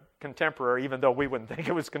ultra contemporary, even though we wouldn't think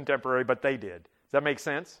it was contemporary, but they did. Does that make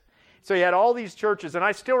sense? So you had all these churches, and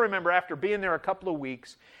I still remember after being there a couple of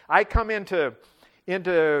weeks, I come into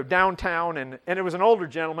downtown, and it was an older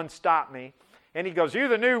gentleman stopped me. And he goes, "You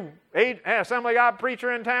the new Assembly of God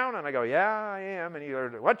preacher in town?" And I go, "Yeah, I am." And he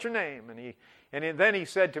goes, "What's your name?" And then he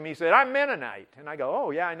said to me, he said, "I'm Mennonite." And I go,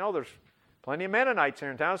 "Oh, yeah, I know there's plenty of Mennonites here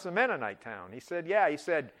in town. It's a Mennonite town." He said, "Yeah." He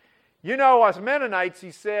said, "You know, us Mennonites,"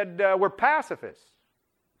 he said, "we're pacifists."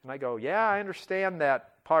 And I go, "Yeah, I understand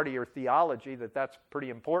that part of your theology, that's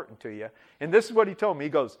pretty important to you." And this is what he told me. He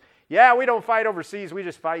goes, "Yeah, we don't fight overseas. We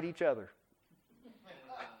just fight each other."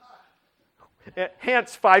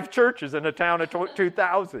 Hence 5 churches in a town of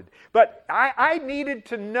 2,000. But I needed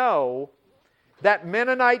to know that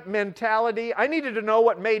Mennonite mentality. I needed to know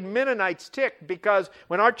what made Mennonites tick, because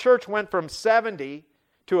when our church went from 70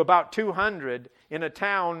 to about 200 in a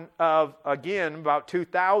town of, again, about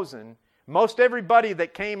 2,000, most everybody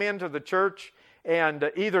that came into the church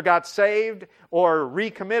and either got saved or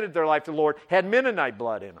recommitted their life to the Lord had Mennonite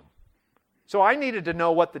blood in them. So I needed to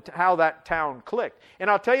know how that town clicked. And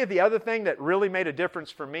I'll tell you the other thing that really made a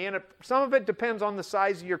difference for me, and some of it depends on the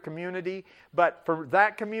size of your community, but for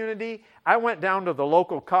that community, I went down to the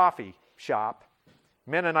local coffee shop.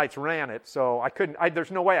 Mennonites ran it, so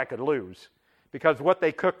there's no way I could lose, because what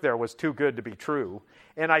they cooked there was too good to be true.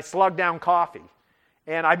 And I slugged down coffee.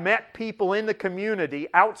 And I met people in the community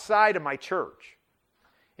outside of my church.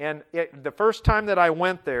 And the first time that I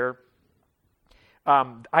went there,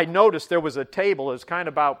 I noticed there was a table. It was kind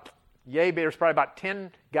of about yay big. There's probably about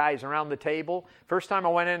 10 guys around the table. First time I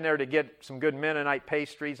went in there to get some good Mennonite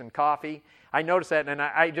pastries and coffee, I noticed that, and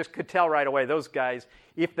I just could tell right away, those guys,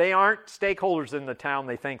 if they aren't stakeholders in the town,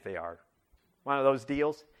 they think they are. One of those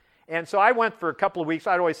deals. And so I went for a couple of weeks.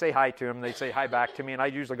 I'd always say hi to them. They'd say hi back to me, and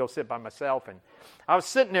I'd usually go sit by myself. And I was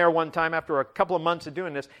sitting there one time after a couple of months of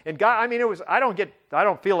doing this, and God, I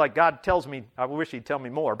don't feel like God tells me, I wish He'd tell me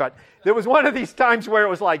more, but there was one of these times where it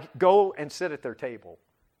was like, go and sit at their table.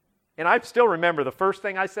 And I still remember the first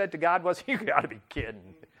thing I said to God was, "You got to be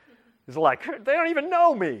kidding." It's like, they don't even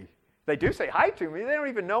know me. They do say hi to me. They don't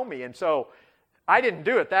even know me. And so I didn't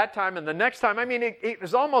do it that time. And the next time, I mean, it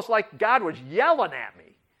was almost like God was yelling at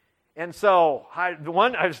me. And so I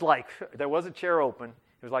was like, there was a chair open.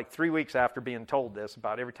 It was like 3 weeks after being told this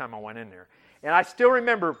about every time I went in there. And I still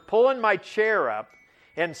remember pulling my chair up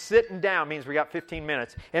and sitting down, means we got 15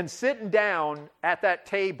 minutes, and sitting down at that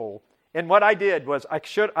table. And what I did was I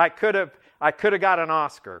could have got an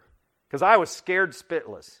Oscar because I was scared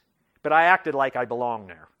spitless. But I acted like I belonged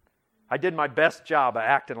there. I did my best job of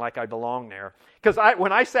acting like I belonged there. Because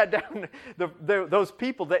when I sat down, those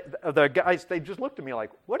people, the guys, they just looked at me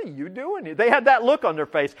like, what are you doing? They had that look on their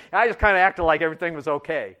face. And I just kind of acted like everything was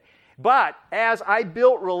okay. But as I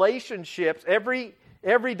built relationships, every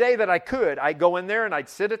day that I could, I'd go in there and I'd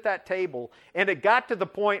sit at that table. And it got to the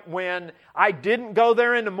point when I didn't go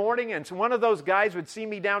there in the morning, and so one of those guys would see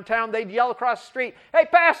me downtown, they'd yell across the street, "Hey,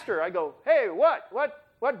 Pastor!" I go, "Hey,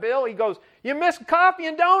 what, Bill?" He goes, "You missed coffee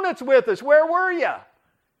and donuts with us. Where were you?"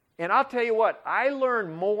 And I'll tell you what, I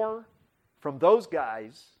learned more from those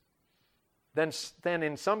guys than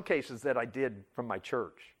in some cases that I did from my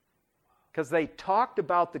church. Because they talked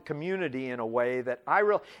about the community in a way that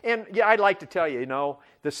and yeah, I'd like to tell you,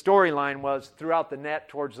 the storyline was throughout the net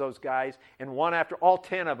towards those guys, and one after, all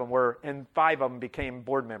 10 of them were, and 5 of them became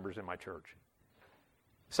board members in my church.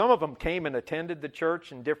 Some of them came and attended the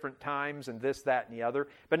church in different times and this, that, and the other,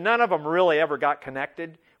 but none of them really ever got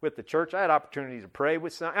connected with the church. I had opportunity to pray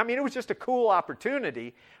with some. I mean, it was just a cool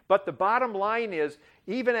opportunity, but the bottom line is,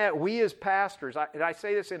 even we as pastors, and I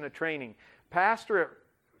say this in a training,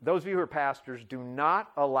 those of you who are pastors, do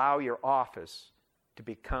not allow your office to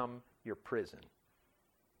become your prison.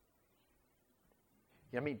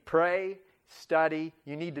 I mean, pray, study,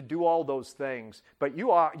 you need to do all those things, but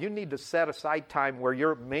you need to set aside time where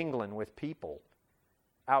you're mingling with people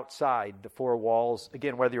outside the 4 walls,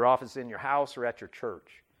 again, whether your office is in your house or at your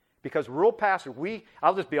church. Because rural pastors,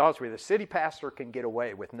 I'll just be honest with you, the city pastor can get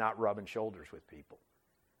away with not rubbing shoulders with people.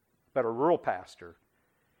 But a rural pastor,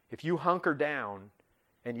 if you hunker down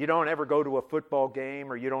and you don't ever go to a football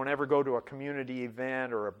game, or you don't ever go to a community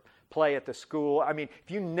event or a play at the school, I mean,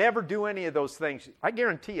 if you never do any of those things, I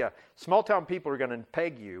guarantee you, small town people are going to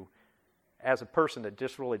peg you as a person that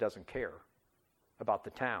just really doesn't care about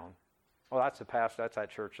the town. Well, that's the pastor, that's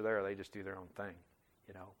that church there, they just do their own thing,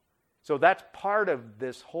 So that's part of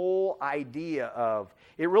this whole idea of,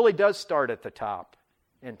 it really does start at the top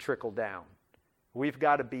and trickle down. We've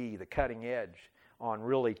got to be the cutting edge on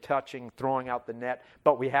really touching, throwing out the net,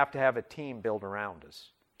 but we have to have a team built around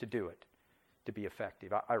us to do it, to be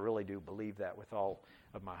effective. I really do believe that with all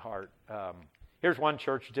of my heart. Here's one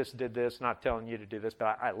church who just did this, not telling you to do this,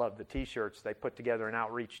 but I love the T-shirts. They put together an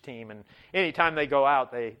outreach team, and anytime they go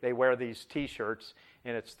out, they wear these T-shirts,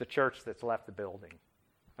 and it's the church that's left the building.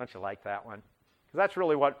 Don't you like that one? Because that's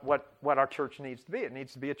really what our church needs to be. It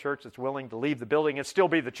needs to be a church that's willing to leave the building and still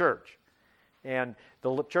be the church. And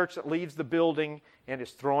the church that leaves the building and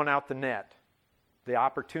is throwing out the net, the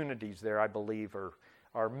opportunities there, I believe,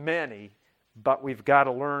 are many, but we've got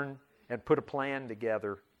to learn and put a plan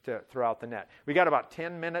together to throw out the net. We got about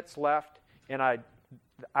 10 minutes left, and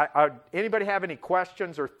anybody have any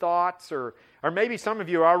questions or thoughts, or maybe some of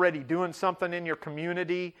you are already doing something in your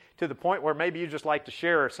community to the point where maybe you just like to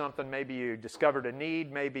share something. Maybe you discovered a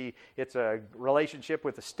need. Maybe it's a relationship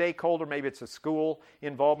with a stakeholder. Maybe it's a school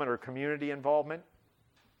involvement or community involvement.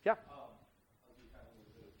 Yeah. I'll do kind of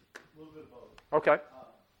a little bit of both. Okay.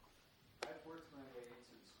 I've worked my way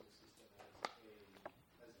into the school system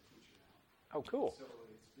as a teacher now. Oh, cool. So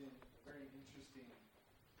it's been a very interesting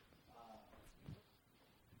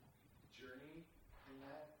journey in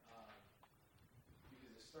that,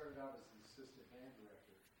 because it started out as an assistant band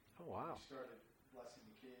director. Oh, wow. We started blessing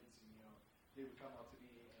the kids, and they would come up to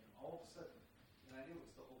me, and all of a sudden, and I knew it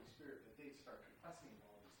was the Holy Spirit, but they'd start confessing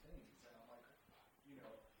all these things, and I'm like,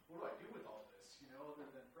 what do I do with all this, other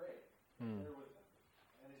than pray? Pray with them.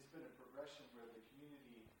 And it's been a progression where the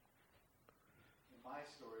community, in my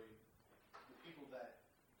story, the people that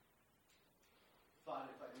thought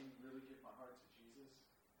if I didn't really give my heart to Jesus,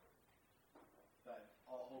 that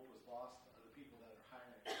all hope was lost, are the people that are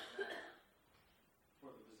hiring me now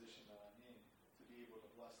for the position that I'm in to be able to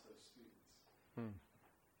bless those students.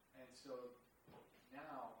 And so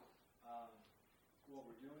now, what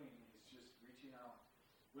we're doing is just reaching out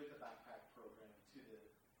with a backpack program to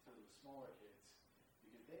the smaller kids,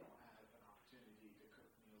 because they don't have an opportunity to cook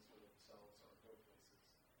meals for themselves or go places.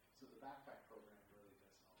 So the backpack program really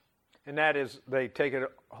does help. And that is, they take it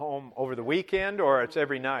home over the weekend, or it's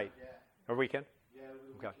every night? Yeah. Or weekend? Yeah, over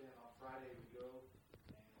the weekend. On Friday we go,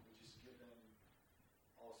 and we just give them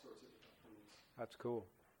all sorts of different foods. That's cool.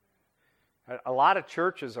 A lot of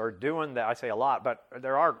churches are doing that. I say a lot, but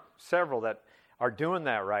there are several that are doing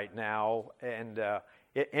that right now, and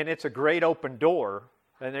it's a great open door.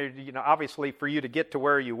 And obviously, for you to get to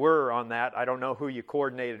where you were on that, I don't know who you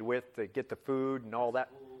coordinated with to get the food and all that.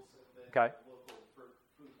 Okay.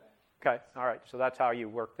 Okay. All right. So that's how you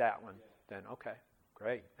work that one. Then okay,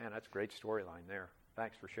 great. Man, that's a great storyline there.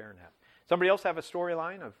 Thanks for sharing that. Somebody else have a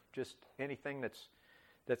storyline of just anything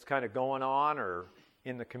that's kind of going on or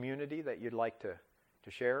in the community that you'd like to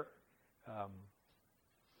share?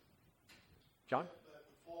 John? At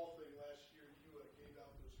the fall thing last year, you gave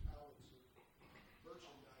out those pallets of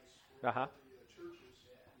merchandise for the churches.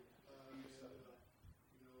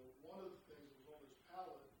 One of the things that was on this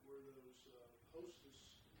pallet were those Hostess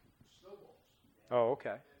snowballs. Oh,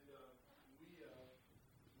 okay. And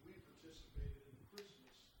we participated in the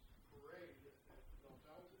Christmas parade at Mount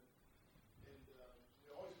Fountain, and we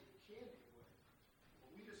always give candy away.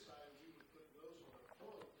 Well, we decided we would put those on a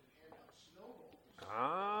float and hand out snowballs.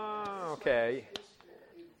 Ah, okay.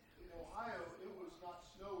 In Ohio, it was not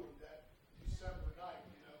snowing that December night,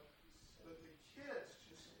 but the kids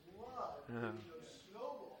just loved those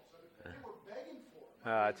snowballs. I mean, they were begging for them.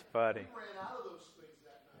 That's funny. We ran out of those things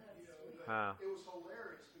that night. It was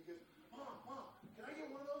hilarious because, Mom, can I get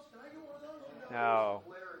one of those? Can I get one of those? It was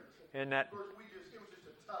hilarious. And that, Of course, it was just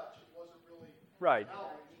a touch. It wasn't really right.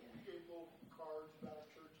 outreach. We gave little cards about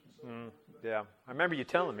church and so forth. Yeah, I remember you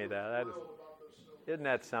telling me that. Isn't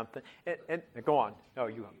that something? And go on. No,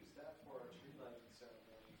 you. We used that for our tree lighting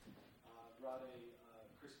ceremony. Brought a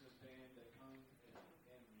Christmas band that come and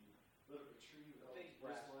we lit up a tree with all these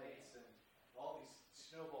brass lights and all these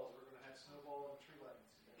snowballs. We're going to have snowball and tree lighting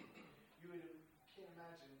ceremony. You can't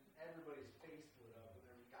imagine everybody's face lit up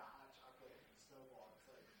when we got hot chocolate and snowball. It's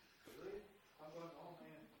like, really? I'm going, oh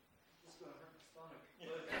man, this is going to hurt my stomach.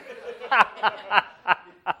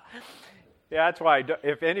 Yeah, that's why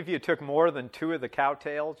if any of you took more than 2 of the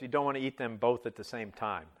cowtails, you don't want to eat them both at the same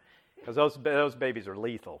time, because those babies are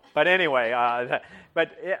lethal. But anyway,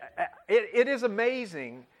 it is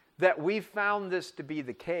amazing that we've found this to be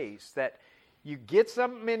the case, that you get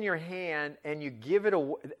something in your hand and you give it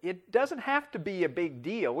away. It doesn't have to be a big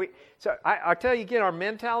deal. I'll tell you again, our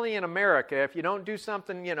mentality in America, if you don't do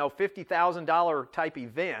something, $50,000 type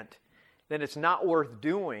event, then it's not worth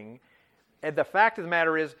doing. And the fact of the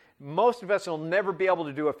matter is, most of us will never be able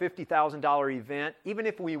to do a $50,000 event, even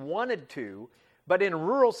if we wanted to. But in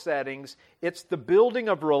rural settings, it's the building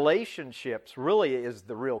of relationships really is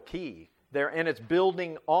the real key there, and it's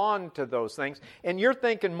building on to those things. And you're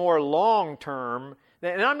thinking more long term,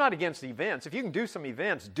 and I'm not against events. If you can do some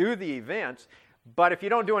events, do the events. But if you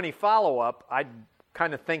don't do any follow-up, I'd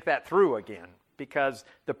kind of think that through again, because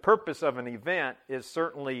the purpose of an event is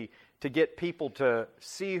certainly to get people to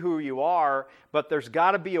see who you are, but there's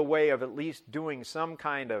got to be a way of at least doing some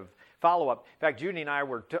kind of follow-up. In fact, Judy and I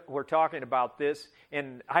were talking about this,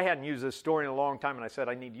 and I hadn't used this story in a long time, and I said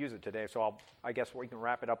I need to use it today, so I guess we can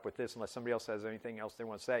wrap it up with this unless somebody else has anything else they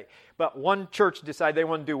want to say. But one church decided they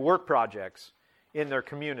want to do work projects in their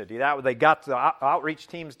community. They got the outreach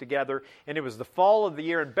teams together, and it was the fall of the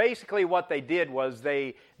year, and basically what they did was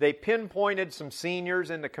they pinpointed some seniors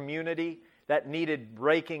in the community that needed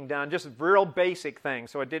raking done, just real basic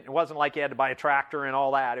things. So it wasn't like you had to buy a tractor and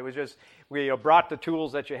all that. It was just we brought the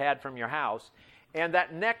tools that you had from your house. And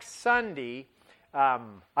that next Sunday,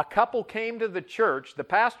 a couple came to the church. The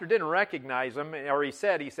pastor didn't recognize them, or he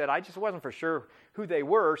said, I just wasn't for sure who they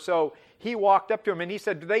were. So he walked up to him and he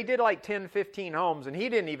said, they did like 10, 15 homes, and he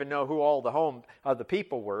didn't even know who all the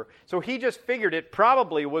people were. So he just figured it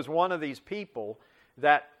probably was one of these people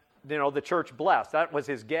that the church blessed. That was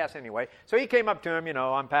his guess anyway. So he came up to him,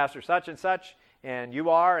 I'm Pastor such and such, and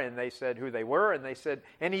you are, and they said who they were, and he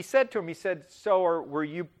said to him, so were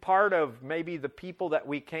you part of maybe the people that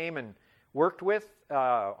we came and worked with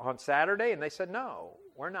on Saturday? And they said, no,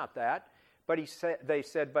 we're not that. But they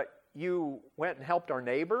said, but you went and helped our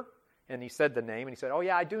neighbor? And he said the name, and he said, oh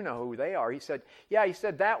yeah, I do know who they are. He said,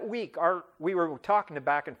 that week we were talking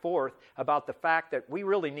back and forth about the fact that we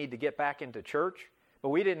really need to get back into church, but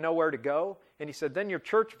we didn't know where to go. And he said, then your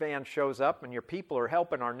church van shows up and your people are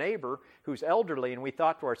helping our neighbor who's elderly. And we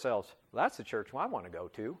thought to ourselves, well, that's the church I want to go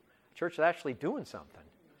to. A church that's actually doing something.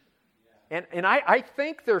 And I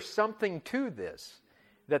think there's something to this.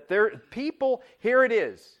 That people, here it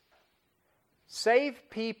is. Save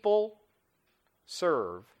people,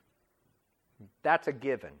 serve. That's a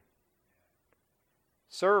given.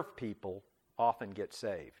 Serve people often get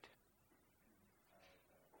saved.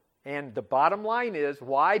 And the bottom line is,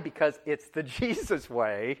 why? Because it's the Jesus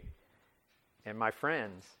way. And my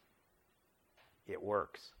friends, it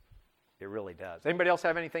works. It really does. Anybody else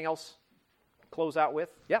have anything else close out with?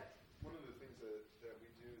 Yeah. One of the things that we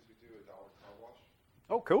do is we do a dollar car wash.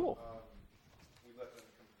 Oh, cool. We let them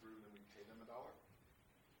come through and then we pay them $1.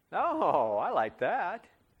 Oh, I like that.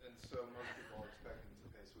 And so most people are expecting to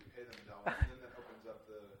pay, so we pay them $1, and then that opens up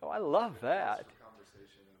the Oh, I love that.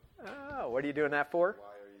 conversation of Oh, what are you doing that for? why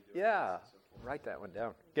are you doing Yeah. this and so forth. Write that one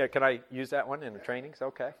down. Yeah, can I use that one in the trainings?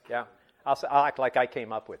 Okay, yeah. I'll act like I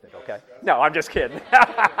came up with it, okay? No, I'm just kidding.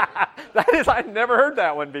 I've never heard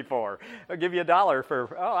that one before. I'll give you $1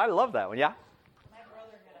 for, oh, I love that one, yeah? My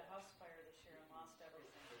brother had a house fire this year and lost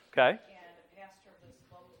everything. Okay. And a pastor of this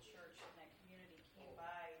local church in that community came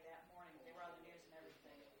by that morning, they were on the news and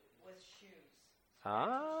everything, with shoes.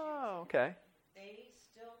 Oh, okay. They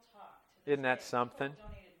still talk to this Isn't that day. something? People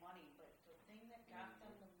donated money, but the thing that got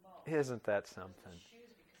them the most Isn't that was something? the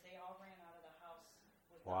shoes, because they all ran out of the house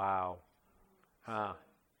with Wow. Huh.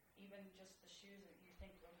 even just the shoes that you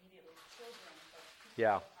think immediately children, but people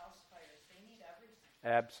Yeah. with house fires, they need everything.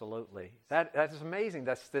 Absolutely. That's amazing.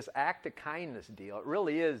 That's this act of kindness deal. It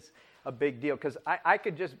really is a big deal because I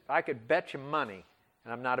could bet you money,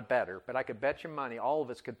 and I'm not a bettor, but I could bet you money all of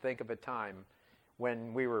us could think of a time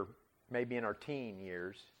when we were maybe in our teen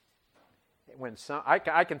years. When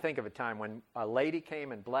I can think of a time when a lady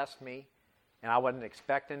came and blessed me, and I wasn't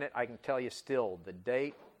expecting it. I can tell you still the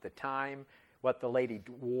date, the time, what the lady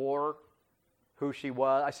wore, who she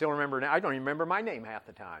was. I still remember. I don't even remember my name half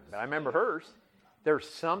the time, but I remember hers. There's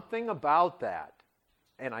something about that,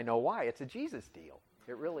 and I know why. It's a Jesus deal.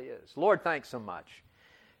 It really is. Lord, thanks so much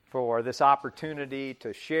for this opportunity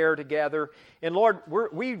to share together. And Lord,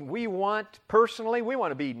 we want, personally, we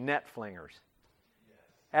want to be net flingers.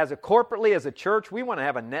 As corporately, as a church, we want to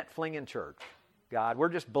have a net flinging church. God, we're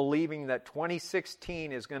just believing that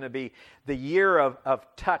 2016 is going to be the year of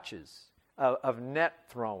touches, of net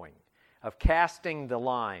throwing, of casting the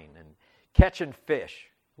line and catching fish.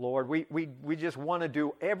 Lord, we just want to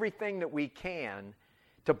do everything that we can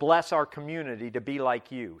to bless our community, to be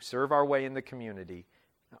like you, serve our way in the community,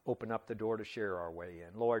 open up the door to share our way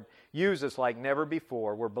in. Lord, use us like never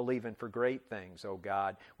before. We're believing for great things, oh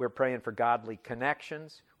God. We're praying for godly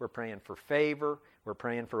connections. We're praying for favor. We're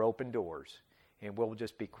praying for open doors. And we'll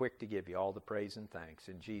just be quick to give you all the praise and thanks.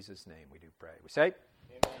 In Jesus' name we do pray. We say,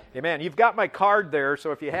 Amen. You've got my card there,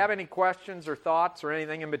 so if you have any questions or thoughts or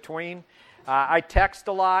anything in between, I text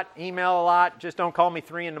a lot, email a lot. Just don't call me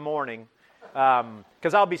 3 in the morning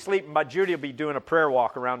because I'll be sleeping, but Judy will be doing a prayer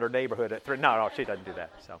walk around her neighborhood at 3. No, she doesn't do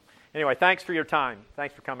that. So anyway, thanks for your time.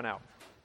 Thanks for coming out.